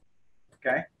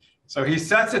 Okay, so he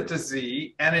sets it to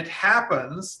Z, and it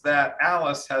happens that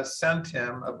Alice has sent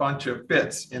him a bunch of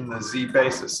bits in the Z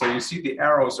basis. So you see the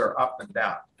arrows are up and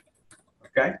down.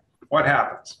 Okay, what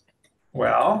happens?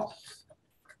 Well,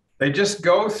 they just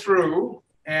go through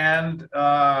and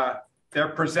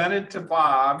they're presented to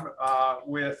Bob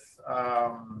with,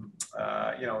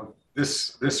 you know,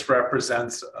 this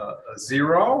represents a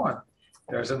 0, and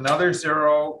there's another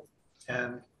 0,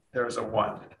 and there's a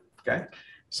 1. Okay,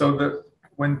 so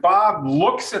when Bob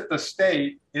looks at the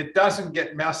state, it doesn't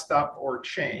get messed up or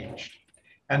changed,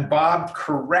 and Bob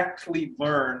correctly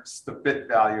learns the bit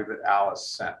value that Alice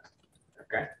sent.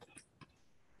 Okay.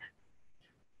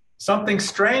 Something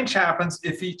strange happens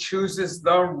if he chooses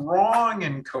the wrong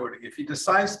encoding. If he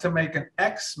decides to make an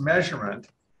X measurement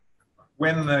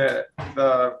when the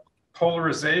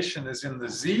polarization is in the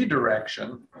Z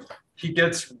direction, he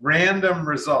gets random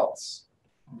results.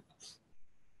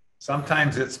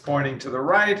 Sometimes it's pointing to the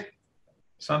right,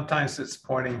 sometimes it's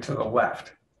pointing to the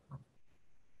left.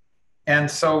 And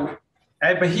so,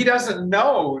 but he doesn't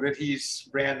know that he's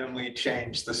randomly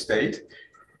changed the state.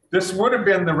 This would have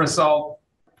been the result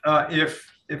if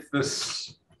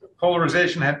this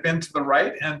polarization had been to the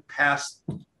right and passed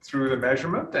through the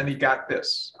measurement, and he got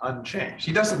this unchanged.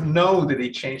 He doesn't know that he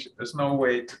changed it. There's no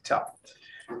way to tell.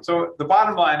 So the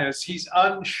bottom line is he's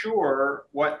unsure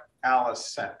what Alice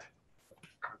sent.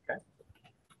 Okay,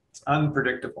 it's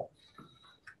unpredictable.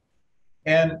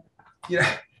 And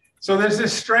yeah, so there's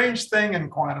this strange thing in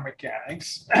quantum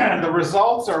mechanics. The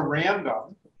results are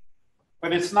random,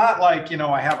 but it's not like, you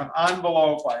know, I have an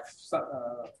envelope,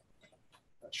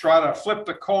 Shraddha flipped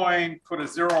a coin, put a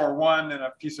 0 or 1 in a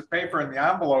piece of paper in the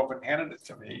envelope and handed it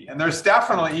to me. And there's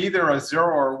definitely either a 0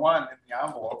 or 1 in the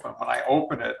envelope. And when I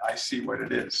open it, I see what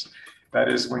it is. That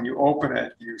is, when you open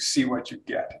it, you see what you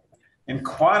get. In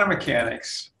quantum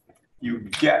mechanics, you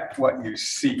get what you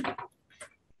see.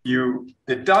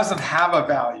 It doesn't have a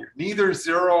value, neither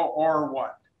 0 or 1.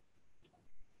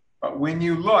 But when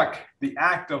you look, the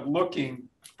act of looking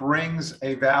brings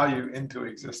a value into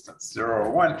existence, 0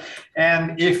 or 1.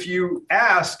 And if you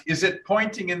ask, is it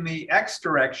pointing in the X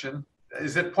direction?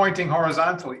 Is it pointing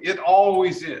horizontally? It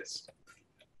always is.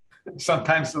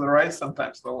 Sometimes to the right,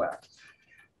 sometimes to the left.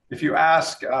 If you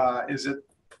ask, is it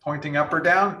pointing up or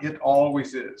down? It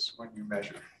always is when you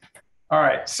measure. All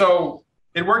right, so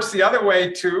it works the other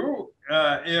way too.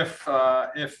 If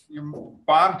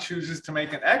Bob chooses to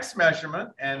make an X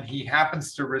measurement and he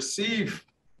happens to receive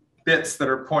bits that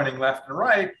are pointing left and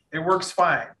right, it works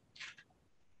fine.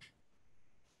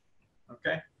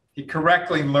 Okay, he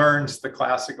correctly learns the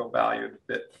classical value of the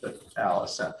bit that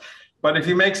Alice sent. But if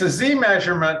he makes a Z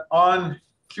measurement on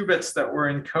qubits that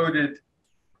were encoded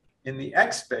in the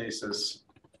X basis,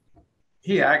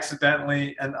 he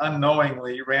accidentally and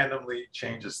unknowingly randomly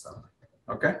changes them.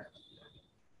 Okay.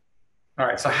 All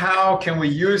right, so how can we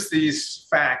use these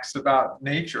facts about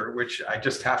nature, which I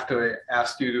just have to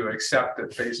ask you to accept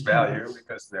at face value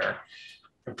because they're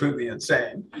completely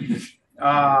insane?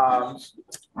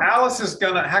 Alice is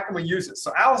gonna, how can we use it?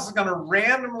 So Alice is gonna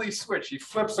randomly switch. He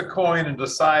flips a coin and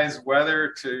decides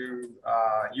whether to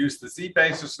use the Z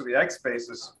basis or the X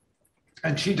basis.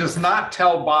 And she does not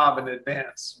tell Bob in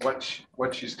advance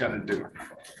what she's gonna do,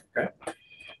 okay?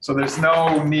 So there's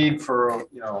no need for,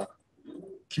 you know,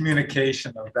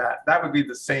 communication of that. That would be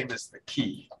the same as the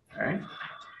key, right?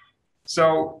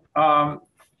 So,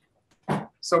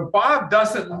 so Bob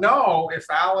doesn't know if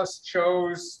Alice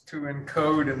chose to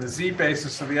encode in the Z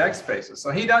basis or the X basis.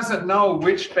 So he doesn't know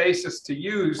which basis to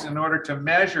use in order to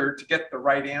measure to get the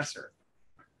right answer.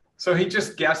 So he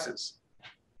just guesses.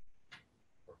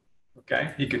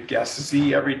 Okay, he could guess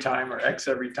Z every time or X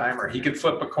every time, or he could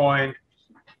flip a coin.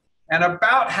 And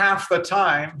about half the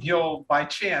time, he'll, by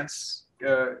chance,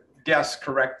 guess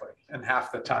correctly, and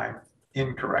half the time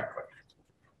incorrectly.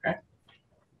 Okay.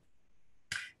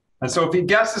 And so if he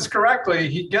guesses correctly,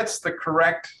 he gets the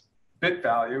correct bit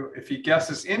value. If he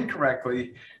guesses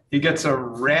incorrectly, he gets a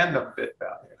random bit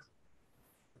value.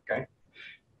 Okay.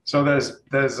 So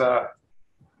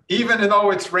even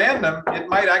though it's random, it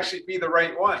might actually be the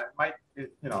right one. It might, you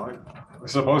know,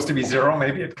 it's supposed to be 0,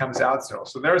 maybe it comes out 0.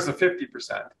 So there's the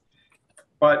 50%.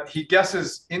 But he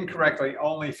guesses incorrectly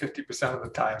only 50% of the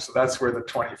time. So that's where the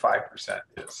 25%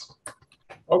 is.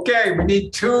 Okay, we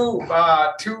need two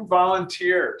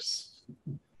volunteers.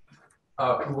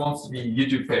 Who wants to be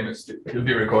YouTube famous? You'll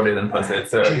be recorded and posted.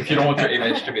 So if you don't want your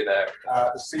image to be there.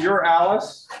 So you're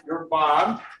Alice, you're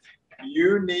Bob.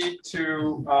 You need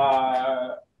to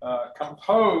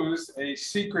compose a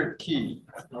secret key.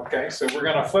 Okay, so we're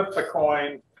going to flip the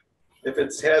coin. If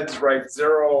it's heads, write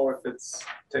 0. If it's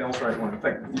tails, write 1.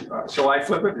 Shall I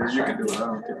flip it, or you can do it? I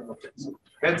don't care. Okay, so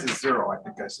heads is 0, I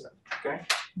think I said. Okay.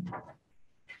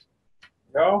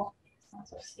 No.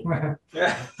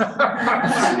 Yeah.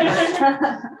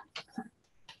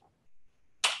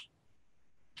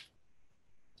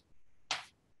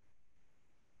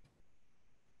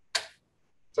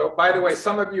 So, by the way,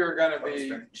 some of you are going to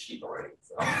be cheap already.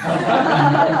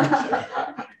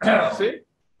 See,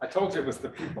 I told you it was the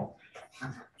people.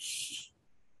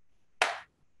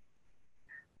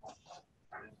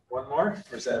 One more,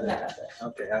 or is that it?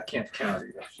 Okay, I can't count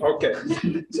either. Okay,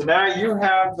 so now you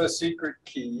have the secret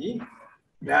key.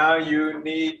 Now you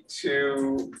need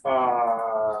to,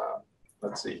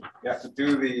 let's see, you have to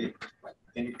do the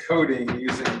encoding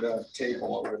using the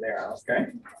table over there,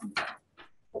 okay?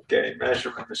 Okay,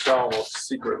 measurement, Michelle will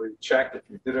secretly check if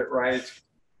you did it right.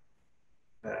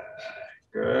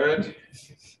 Good.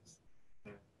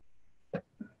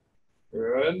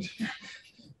 Good.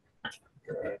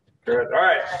 Good. Good. All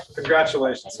right.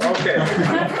 Congratulations. Okay. All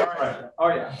right. Oh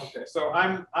yeah. Okay. So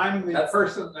I'm the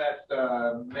person that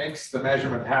makes the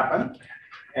measurement happen,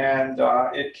 and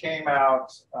it came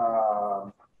out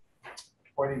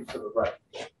pointing to the right.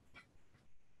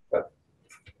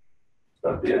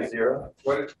 That'd be a 0.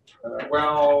 What?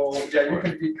 Well, yeah, you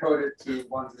can decode it to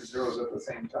 1s and 0s at the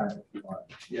same time if you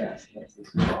want. Yes, that's the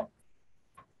 0.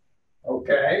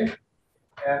 Okay.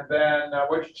 And then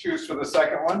what'd you choose for the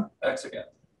second one? X again.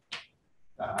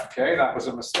 Okay, that was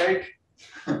a mistake.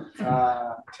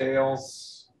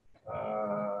 Tails,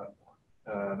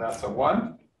 that's a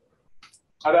 1.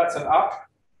 Oh, that's an up.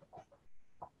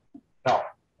 No.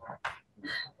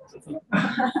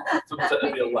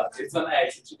 It'd be a left. It's an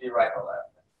X. It should be right or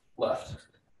left. Left.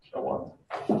 A 1.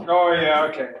 Oh yeah.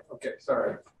 Okay. Okay.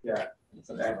 Sorry. Yeah. It's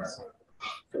an X.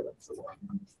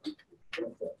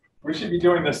 We should be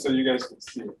doing this so you guys can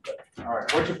see it. But, all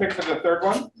right. What'd you pick for the third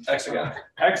one? X again.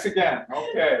 X again.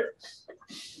 Okay.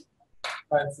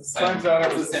 Turns out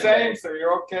it was the same, so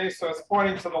you're okay. So it's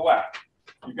pointing to the left.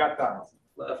 You got that.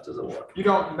 Left is a 1. You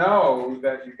don't know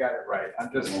that you got it right.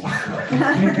 I'm just.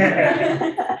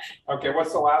 Okay.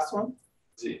 What's the last one?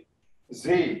 Z.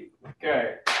 Z.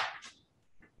 Okay.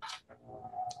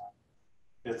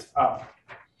 It's up.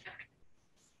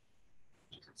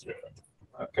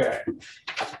 Okay.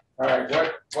 All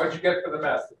right. What'd you get for the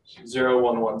message? 0,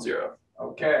 1, 1, 0.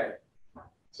 Okay.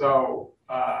 So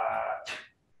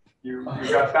you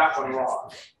got that one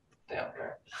wrong. Damn.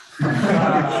 Okay.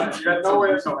 You got no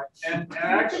way of knowing. And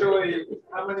actually,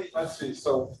 how many? Let's see.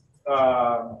 So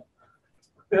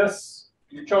this,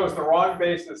 you chose the wrong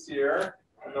basis here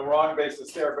and the wrong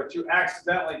basis there, but you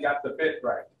accidentally got the bit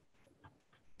right.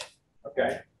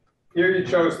 Okay. Here you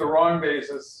chose the wrong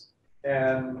basis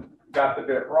and got the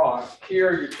bit wrong.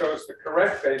 Here you chose the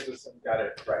correct basis and got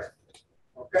it right.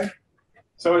 Okay.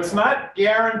 So it's not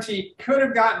guaranteed. Could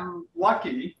have gotten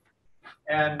lucky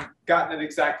and gotten it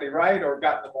exactly right or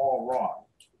gotten them all wrong.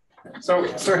 So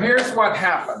here's what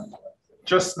happened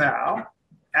just now.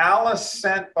 Alice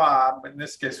sent Bob, in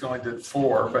this case we only did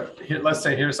 4, but here, let's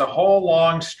say here's a whole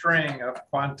long string of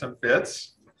quantum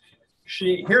bits.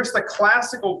 Here's the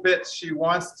classical bits she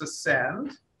wants to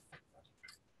send.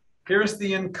 Here's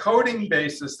the encoding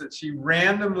basis that she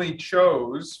randomly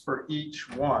chose for each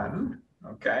one,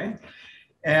 okay?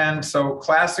 And so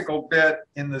classical bit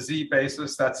in the Z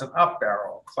basis, that's an up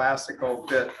arrow. Classical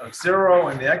bit of 0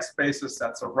 in the X basis,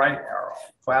 that's a right arrow.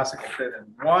 Classical bit in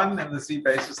 1 in the Z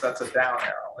basis, that's a down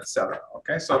arrow, etc.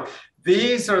 Okay, so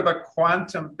these are the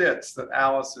quantum bits that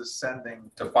Alice is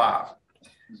sending to Bob.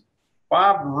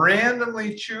 Bob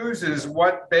randomly chooses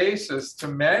what basis to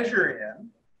measure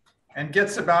in and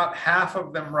gets about half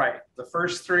of them right. The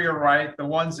first 3 are right, the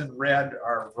ones in red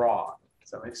are wrong.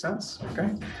 Does that make sense?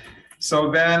 Okay. So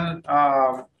then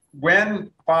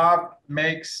when Bob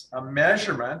makes a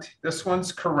measurement, this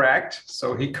one's correct.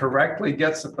 So he correctly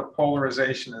gets that the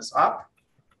polarization is up.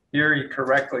 Here he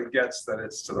correctly gets that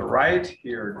it's to the right,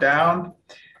 here down.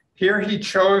 Here he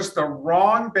chose the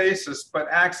wrong basis, but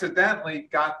accidentally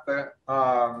got the,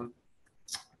 oh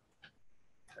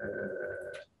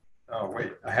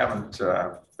wait, I haven't,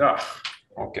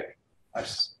 okay.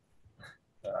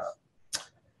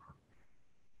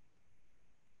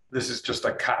 This is just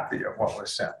a copy of what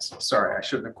was sent. So sorry, I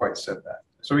shouldn't have quite said that.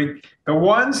 So the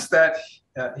ones that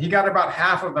he got about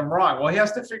half of them wrong. Well, he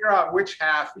has to figure out which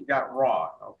half he got wrong,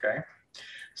 okay?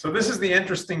 So this is the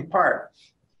interesting part.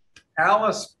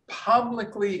 Alice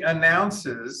publicly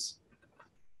announces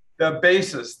the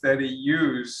basis that he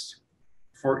used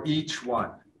for each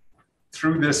one.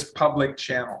 through this public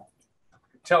channel.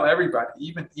 Tell everybody,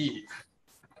 even Eve.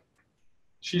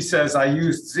 She says, I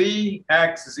used Z,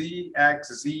 X, Z,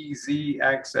 X, Z, Z,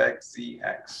 X, X, Z,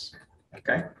 X.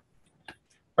 Okay?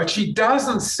 But she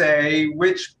doesn't say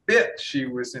which bit she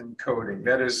was encoding.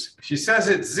 That is, she says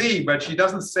it's Z, but she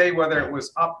doesn't say whether it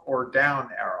was up or down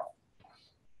arrow.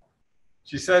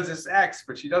 She says it's X,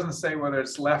 but she doesn't say whether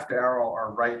it's left arrow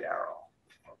or right arrow.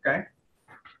 Okay?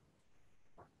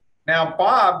 Now,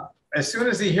 Bob, as soon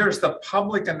as he hears the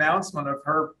public announcement of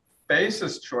her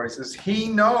basis choices, he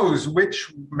knows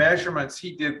which measurements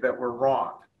he did that were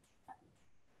wrong.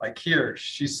 Like here,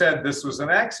 she said this was an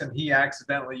X and he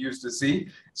accidentally used a Z.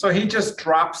 So he just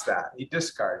drops that. He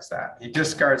discards that. He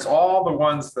discards all the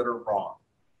ones that are wrong.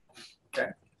 Okay.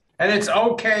 And it's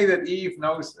okay that Eve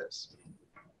knows this.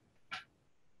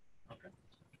 Okay.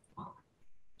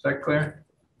 Is that clear?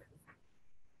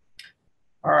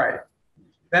 All right.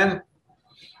 Then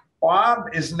Bob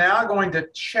is now going to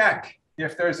check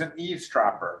if there's an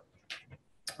eavesdropper.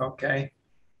 Okay.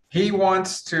 He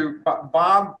wants to,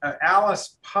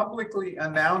 Alice publicly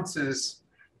announces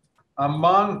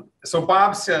so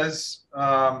Bob says,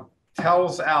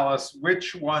 tells Alice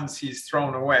which ones he's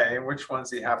thrown away and which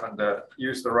ones he happened to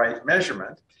use the right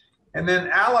measurement. And then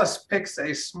Alice picks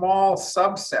a small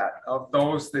subset of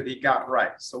those that he got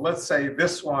right. So let's say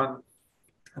this one,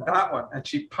 that one, and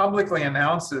she publicly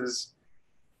announces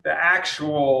the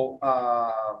actual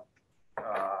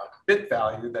bit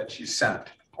value that she sent,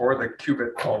 or the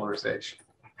qubit polarization.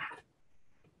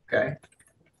 Okay.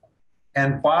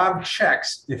 And Bob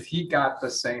checks if he got the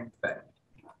same thing.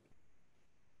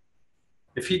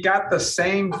 If he got the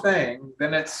same thing,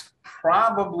 then it's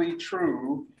probably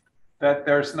true that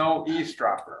there's no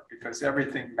eavesdropper because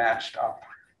everything matched up.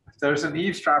 If there's an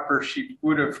eavesdropper, she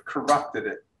would have corrupted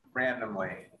it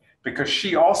randomly because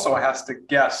she also has to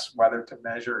guess whether to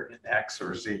measure in X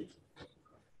or Z.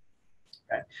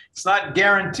 Okay. It's not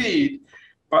guaranteed,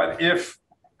 but if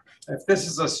this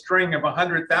is a string of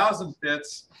 100,000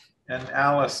 bits and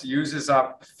Alice uses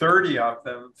up 30 of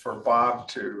them for Bob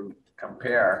to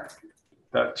compare,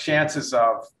 the chances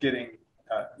of getting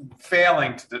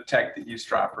failing to detect the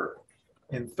eavesdropper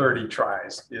in 30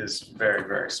 tries is very,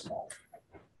 very small.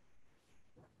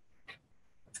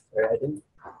 I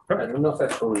don't know if I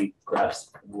fully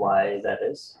grasp why that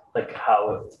is. Like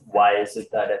why is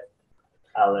it that if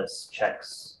Alice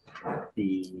checks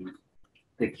the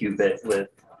qubit with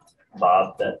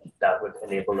Bob, that would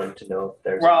enable them to know if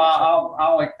there's. Well,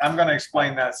 I'm going to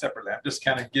explain that separately. I'm just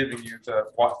kind of giving you the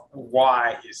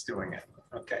why he's doing it.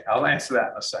 Okay, I'll answer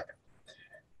that in a second.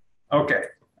 Okay,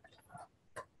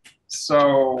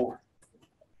 so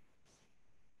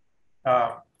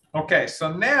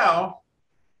so now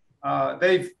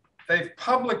they've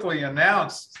publicly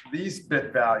announced these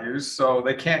bit values, so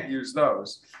they can't use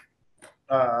those.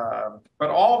 But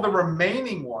all the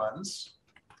remaining ones,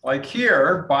 like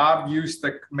here, Bob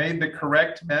made the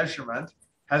correct measurement,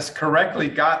 has correctly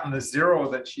gotten the 0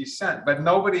 that she sent, but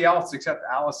nobody else except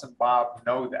Alice and Bob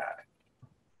know that.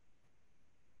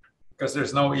 Because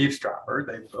there's no eavesdropper,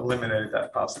 they've eliminated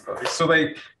that possibility. So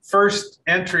the first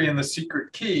entry in the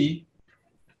secret key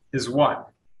is 1.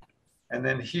 And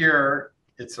then here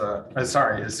it's a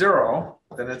 0,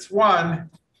 then it's 1,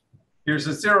 here's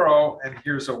a 0, and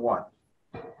here's a 1.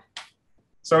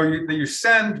 So you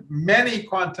send many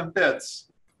quantum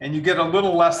bits and you get a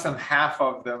little less than half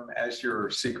of them as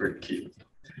your secret key.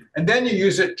 And then you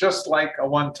use it just like a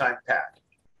one-time pad.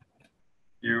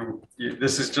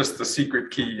 This is just the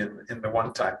secret key in the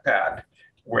one-time pad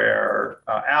where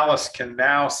Alice can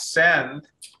now send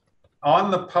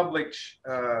on the public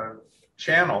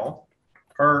channel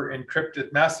her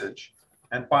encrypted message,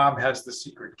 and Bob has the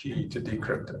secret key to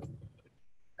decrypt it.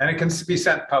 And it can be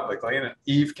sent publicly, and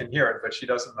Eve can hear it, but she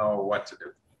doesn't know what to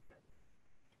do.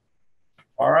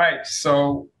 All right,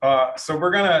 so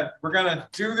we're gonna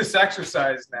do this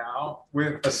exercise now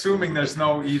with assuming there's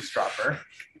no eavesdropper,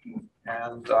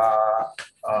 and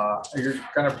you're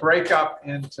gonna break up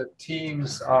into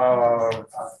teams of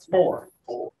 4.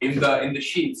 In the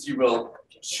sheets, you will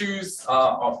choose.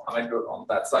 I might go on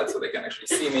that side so they can actually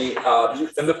see me.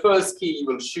 In the first key, you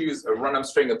will choose a random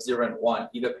string of 0 and 1,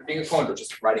 either flipping a coin or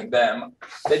just writing them.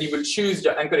 Then you will choose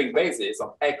your encoding basis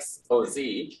of X or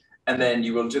Z, and then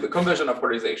you will do the conversion of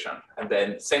polarization. And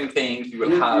then same thing, you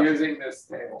will have using this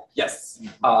table. Yes,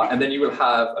 and then you will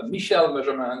have a Michel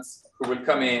measurements who will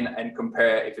come in and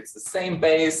compare if it's the same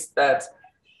base that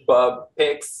Bob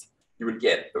picks. You will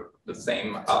get the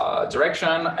same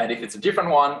direction, and if it's a different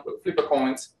one, we'll flip a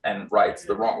coin and write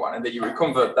the wrong one, and then you will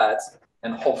convert that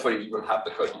and hopefully you will have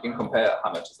the code. You can compare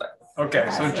how much is that. Okay,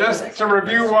 so just to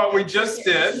review what we just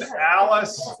did,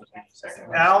 Alice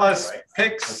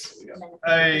picks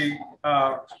a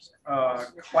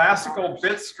classical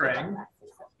bit string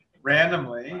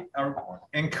randomly,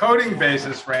 encoding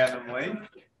basis randomly,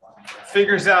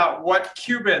 figures out what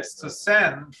qubits to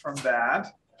send from that,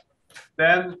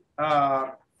 then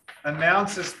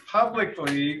announces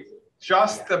publicly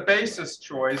just the basis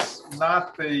choice,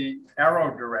 not the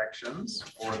arrow directions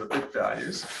or the bit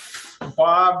values.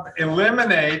 Bob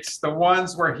eliminates the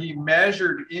ones where he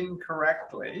measured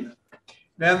incorrectly.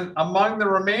 Then among the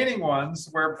remaining ones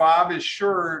where Bob is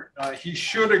sure he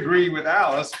should agree with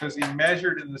Alice because he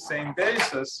measured in the same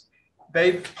basis,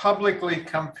 they publicly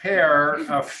compare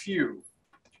a few.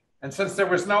 And since there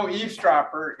was no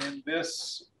eavesdropper in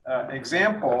this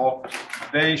example,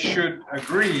 they should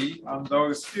agree on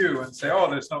those few and say, oh,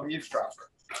 there's no eavesdropper.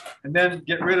 And then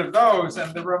get rid of those,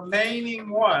 and the remaining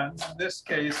ones, in this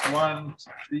case,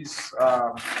 these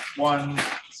 1,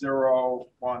 0,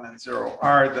 1, and 0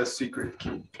 are the secret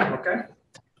key. Okay.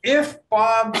 If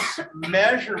Bob's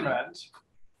measurement,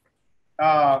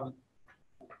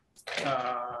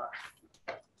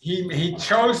 he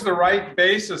chose the right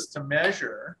basis to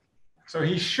measure, so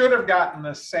he should have gotten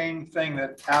the same thing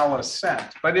that Alice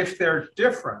sent. But if they're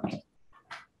different,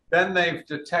 then they've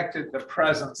detected the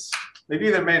presence. They've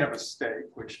either made a mistake,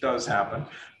 which does happen,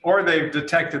 or they've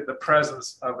detected the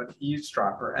presence of an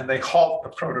eavesdropper and they halt the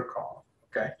protocol.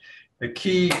 Okay. The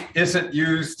key isn't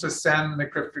used to send the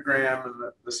cryptogram and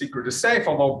the secret is safe,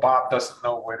 although Bob doesn't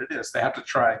know what it is. They have to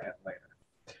try again later.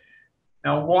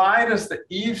 Now, why does the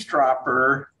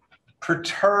eavesdropper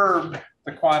perturb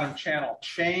the quantum channel,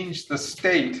 change the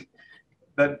state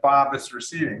that Bob is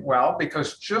receiving? Well,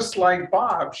 because just like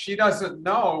Bob, she doesn't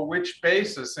know which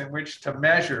basis in which to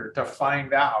measure to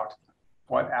find out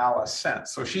what Alice sent.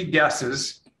 So she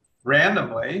guesses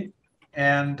randomly,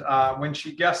 and when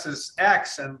she guesses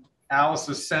X and Alice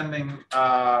is sending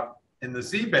in the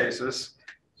Z basis,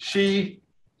 she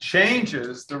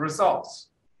changes the results.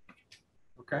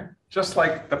 Okay, just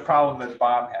like the problem that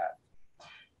Bob had.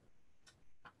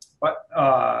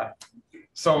 But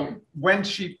so when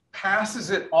she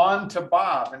passes it on to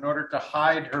Bob in order to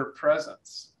hide her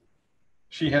presence,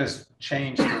 she has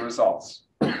changed the results.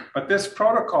 But this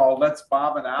protocol lets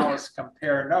Bob and Alice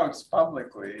compare notes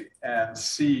publicly and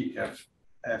see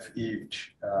if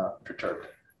each perturbed.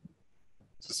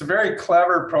 So it's a very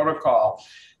clever protocol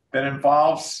that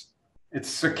involves, it's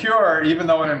secure even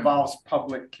though it involves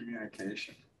public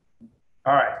communication.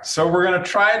 All right, so we're going to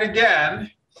try it again.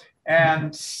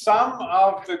 And some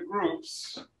of the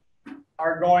groups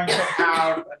are going to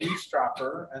have an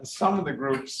eavesdropper and some of the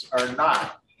groups are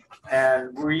not.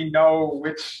 And we know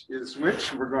which is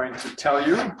which. We're going to tell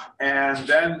you. And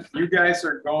then you guys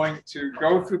are going to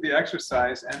go through the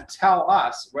exercise and tell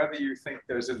us whether you think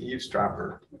there's an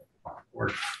eavesdropper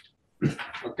or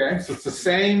okay. So it's the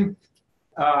same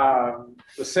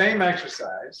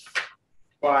exercise,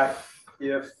 but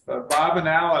if Bob and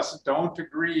Alice don't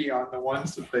agree on the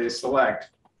ones that they select,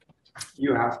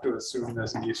 you have to assume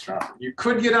there's an eavesdropper. You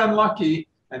could get unlucky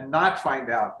and not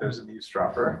find out there's an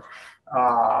eavesdropper.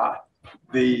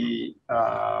 The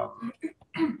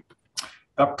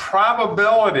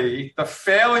probability, the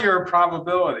failure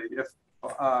probability, if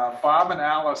Bob and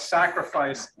Alice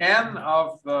sacrifice n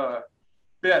of the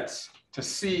bits to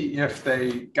see if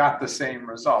they got the same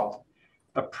result,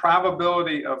 the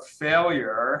probability of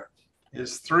failure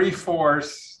is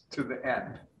 3/4 to the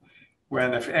n.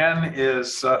 When if n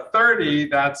is 30,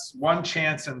 that's one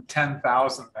chance in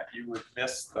 10,000 that you would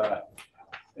miss the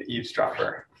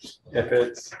eavesdropper. If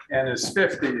it's n is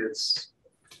 50, it's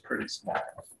pretty small.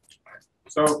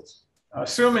 So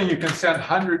assuming you can send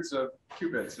hundreds of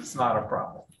qubits, it's not a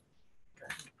problem.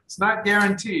 Okay. It's not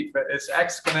guaranteed, but it's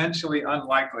exponentially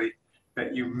unlikely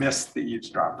that you miss the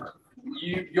eavesdropper.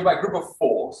 You're by group of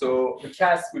 4, so the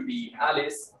cast will be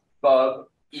Alice, Bob,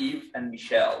 Eve, and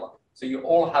Michelle. So you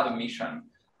all have a mission.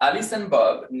 Alice and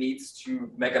Bob needs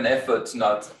to make an effort to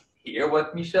not hear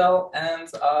what Michelle and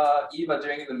Eve are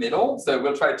doing in the middle. So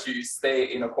we'll try to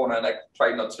stay in a corner and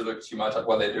try not to look too much at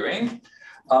what they're doing.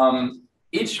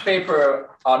 Each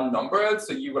paper are numbered,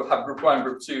 so you will have group 1,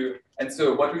 group 2. And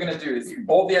so what we're going to do is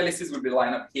all the Alices will be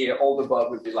lined up here, all the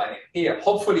Bob will be lined up here.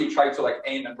 Hopefully try to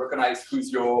aim and recognize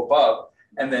who's your Bob.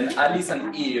 And then Alice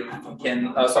and Eve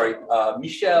can,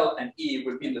 Michelle and Eve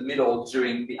will be in the middle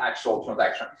during the actual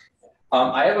transaction.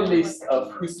 I have a list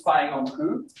of who's spying on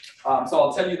who. So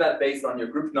I'll tell you that based on your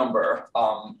group number.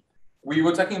 We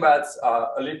were talking about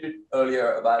a little bit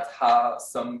earlier about how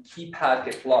some keypad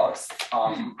get lost.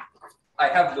 I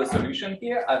have the solution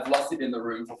here. I've lost it in the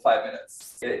room for 5 minutes.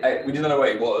 We didn't know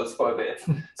where it was for a bit.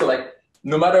 So like,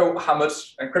 no matter how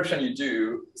much encryption you do,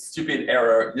 stupid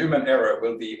error, human error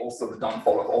will be also the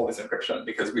downfall of all this encryption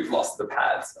because we've lost the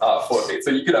pads for a bit. So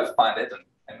you could have found it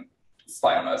and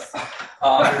spy on us.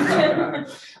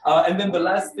 And then the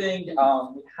last thing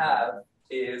we have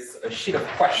is a sheet of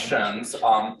questions.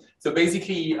 So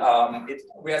basically,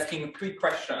 we're asking 3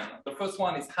 questions. The first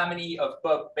one is how many of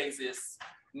Bob bases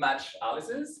match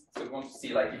Alice's? So we want to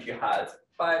see like if you had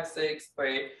 5, 6,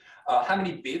 3. How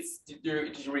many bits did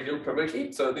you reveal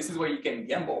publicly? So this is where you can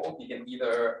gamble. You can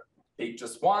either pick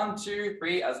just 1, 2,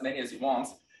 3, as many as you want,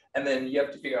 and then you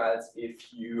have to figure out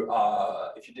if you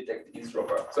detect the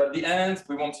eavesdropper. So at the end,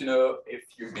 we want to know if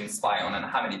you've been spied on and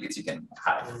how many bits you can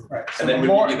have. Right. And So then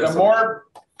the more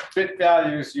bit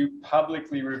values you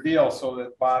publicly reveal so that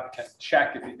Bob can check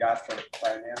if he got the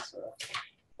right answer,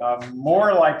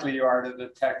 more likely you are to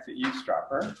detect the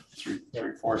eavesdropper,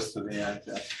 3/4 to the end.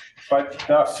 Yeah. But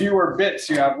the fewer bits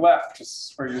you have left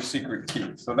for your secret key.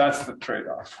 So that's the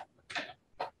trade-off.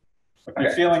 If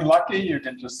you're feeling lucky, you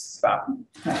can just stop.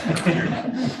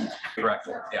 Correct.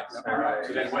 Yeah. All right.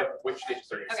 So then which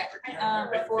digits are you?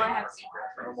 Okay, 4 I have.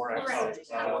 No more X.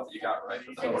 You got it right.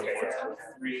 Okay,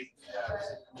 3,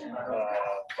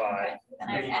 5,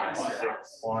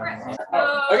 6, 1.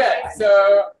 Okay, so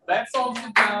let's all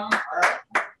sit down.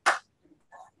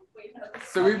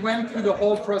 So we went through the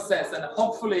whole process, and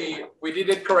hopefully we did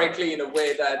it correctly in a way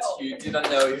that you didn't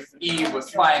know if Eve was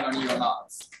spying on you or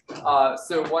not.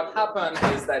 So what happened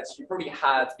is that you probably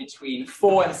had between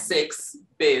 4 and 6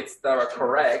 bits that are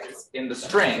correct in the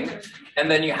string, and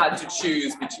then you had to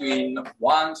choose between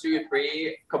 1, 2, 3,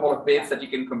 a couple of bits that you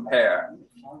can compare.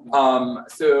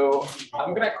 So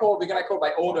we're gonna call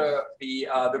by order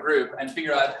the group and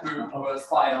figure out who was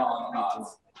spying on or not.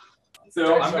 So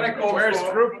I'm gonna call. Where's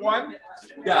group 1?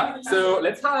 Yeah. So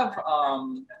let's have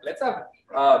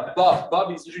Bob. Bob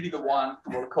is usually the one who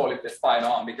will call if they're spying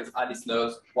on because Alice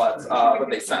knows what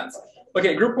they sent.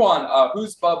 Okay, group 1.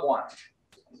 Who's Bob 1?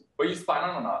 Were you spying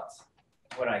on or not?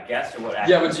 What I guessed or what I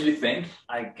Yeah. What do you think?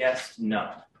 I guessed no.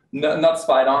 No, not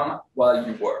spied on. Well,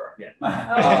 you were. Yeah.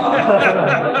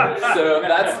 So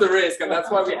that's the risk, and that's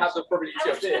why we have the probability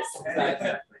of this.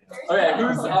 Okay,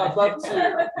 who's Bob 2?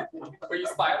 Were you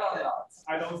spied on or not?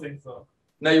 I don't think so.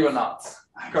 No, you were not.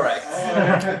 Correct.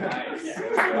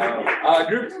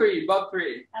 Group 3, Bob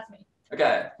 3. That's me.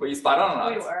 Okay, were you spied on or not?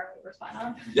 We were spot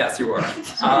on. Yes, you were.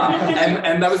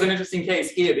 And that was an interesting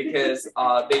case here because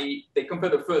they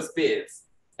compared the first bits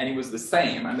and it was the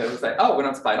same, and they was like, oh, we're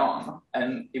not spied on.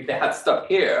 And if they had stopped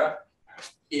here,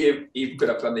 Eve could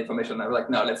have found the information. They were like,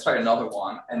 no, let's try another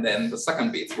one. And then the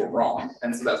second bits were wrong.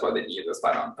 And so that's why they needed the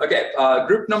spied on. Okay,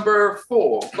 group number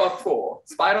 4, Bob 4.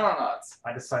 Spied on or not?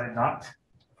 I decided not.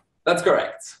 That's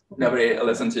correct. Nobody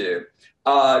listened to you.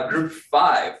 Group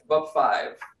 5, Bob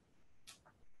 5.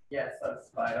 Yes, that's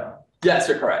spot on. Yes,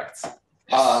 you're correct.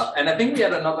 And I think we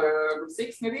had another group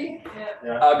 6, maybe?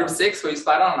 Yeah. Group 6, were you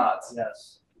spied on or not?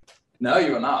 Yes. No,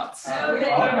 you were not. So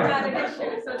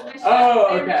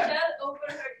Oh, okay. Michelle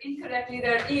overheard incorrectly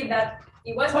that Eve that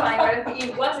he was spying, but he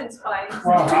wasn't spying.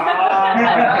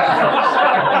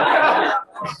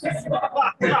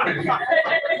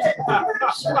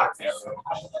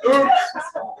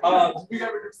 We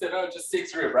got group 7, just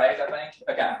 6 group, right? I think.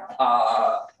 Okay.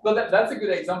 But that's a good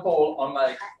example on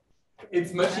like.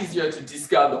 It's much easier to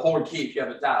discard the whole key if you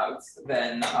have a doubt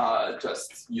than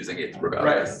just using it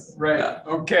regardless. Right. Yeah.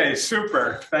 Okay,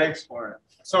 super. Thanks, Florian.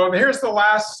 So here's the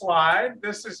last slide.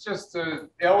 This is just to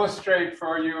illustrate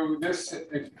for you this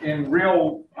in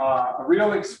a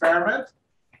real experiment.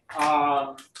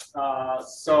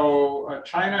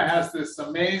 China has this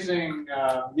amazing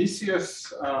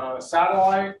Mesius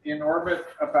satellite in orbit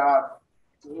about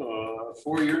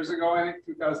 4 years ago, I think,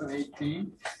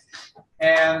 2018.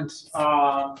 And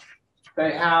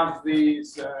they have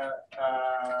these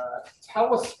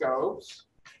telescopes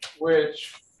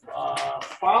which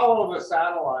follow the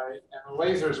satellite and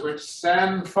lasers which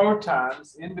send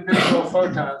photons, individual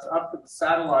photons, up to the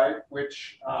satellite,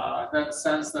 which then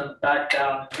sends them back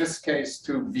down, in this case,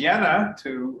 to Vienna,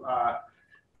 to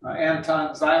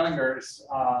Anton Zeilinger's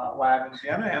lab in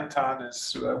Vienna. Anton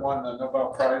has won the Nobel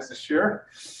Prize this year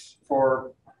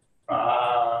for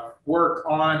work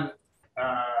on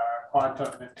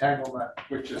quantum entanglement,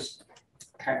 which is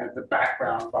kind of the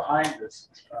background behind this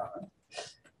experiment.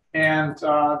 And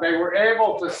they were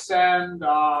able to send,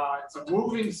 it's a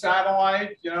moving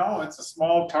satellite, you know, it's a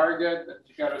small target that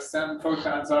you got to send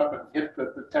photons up and hit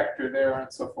the detector there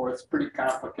and so forth. It's pretty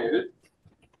complicated.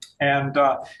 And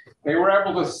they were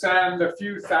able to send a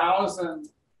few thousand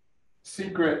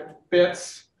secret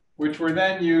bits, which were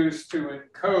then used to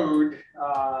encode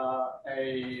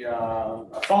a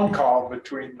phone call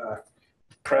between the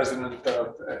president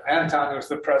of Anton, who's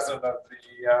the president of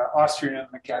the Austrian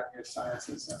Academy of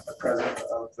Sciences, and the president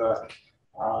of the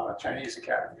Chinese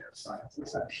Academy of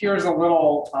Sciences. And here's a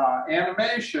little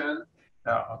animation.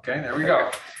 Oh, okay, there we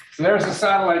go. So there's a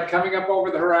satellite coming up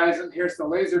over the horizon. Here's the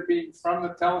laser beam from the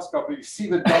telescope. You see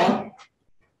the dome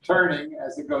turning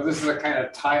as it goes. This is a kind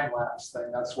of time-lapse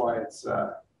thing. That's why it's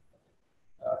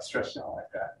stretched out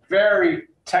like that. Very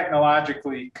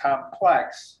technologically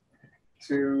complex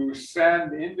to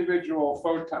send individual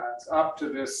photons up to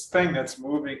this thing that's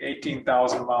moving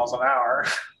 18,000 miles an hour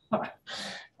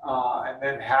and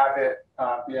then have it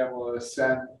be able to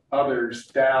send others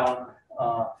down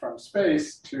from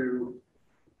space to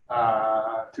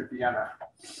Vienna.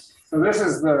 So this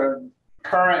is the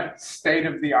current state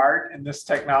of the art in this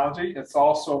technology. It's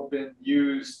also been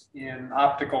used in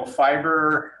optical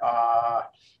fiber.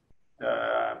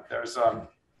 There's a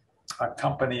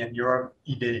company in Europe,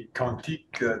 Idée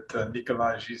Quantique, that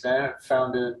Nicolas Gisin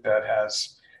founded, that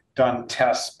has done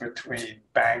tests between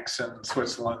banks in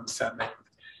Switzerland sending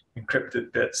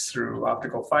encrypted bits through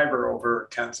optical fiber over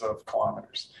tens of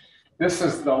kilometers. This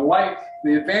is the light.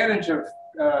 The advantage of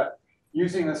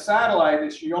using the satellite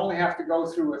is you only have to go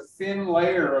through a thin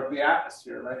layer of the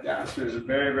atmosphere. Right? The atmosphere is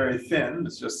very, very thin.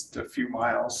 It's just a few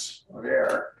miles of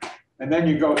air. And then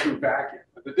you go through vacuum.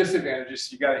 But the disadvantage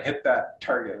is you got to hit that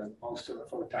target, and most of the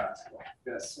photons go like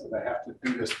this, so they have to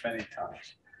do this many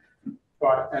times.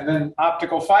 And then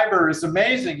optical fiber is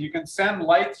amazing. You can send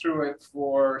light through it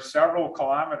for several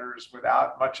kilometers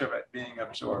without much of it being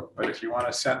absorbed. But if you want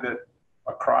to send it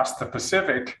across the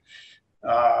Pacific,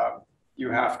 you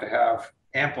have to have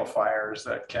amplifiers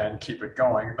that can keep it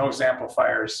going. And those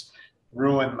amplifiers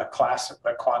ruin the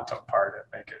quantum part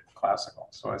and make it classical.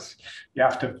 So you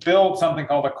have to build something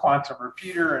called a quantum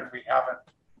repeater, and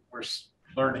we're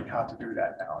learning how to do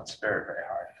that now. It's very, very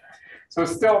hard. So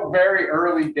it's still very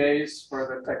early days for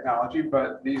the technology,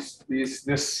 but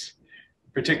this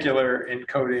particular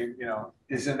encoding,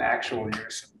 is in actual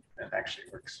use and actually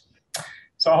works.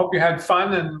 So I hope you had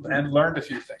fun and learned a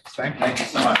few things. Thank you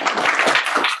so much.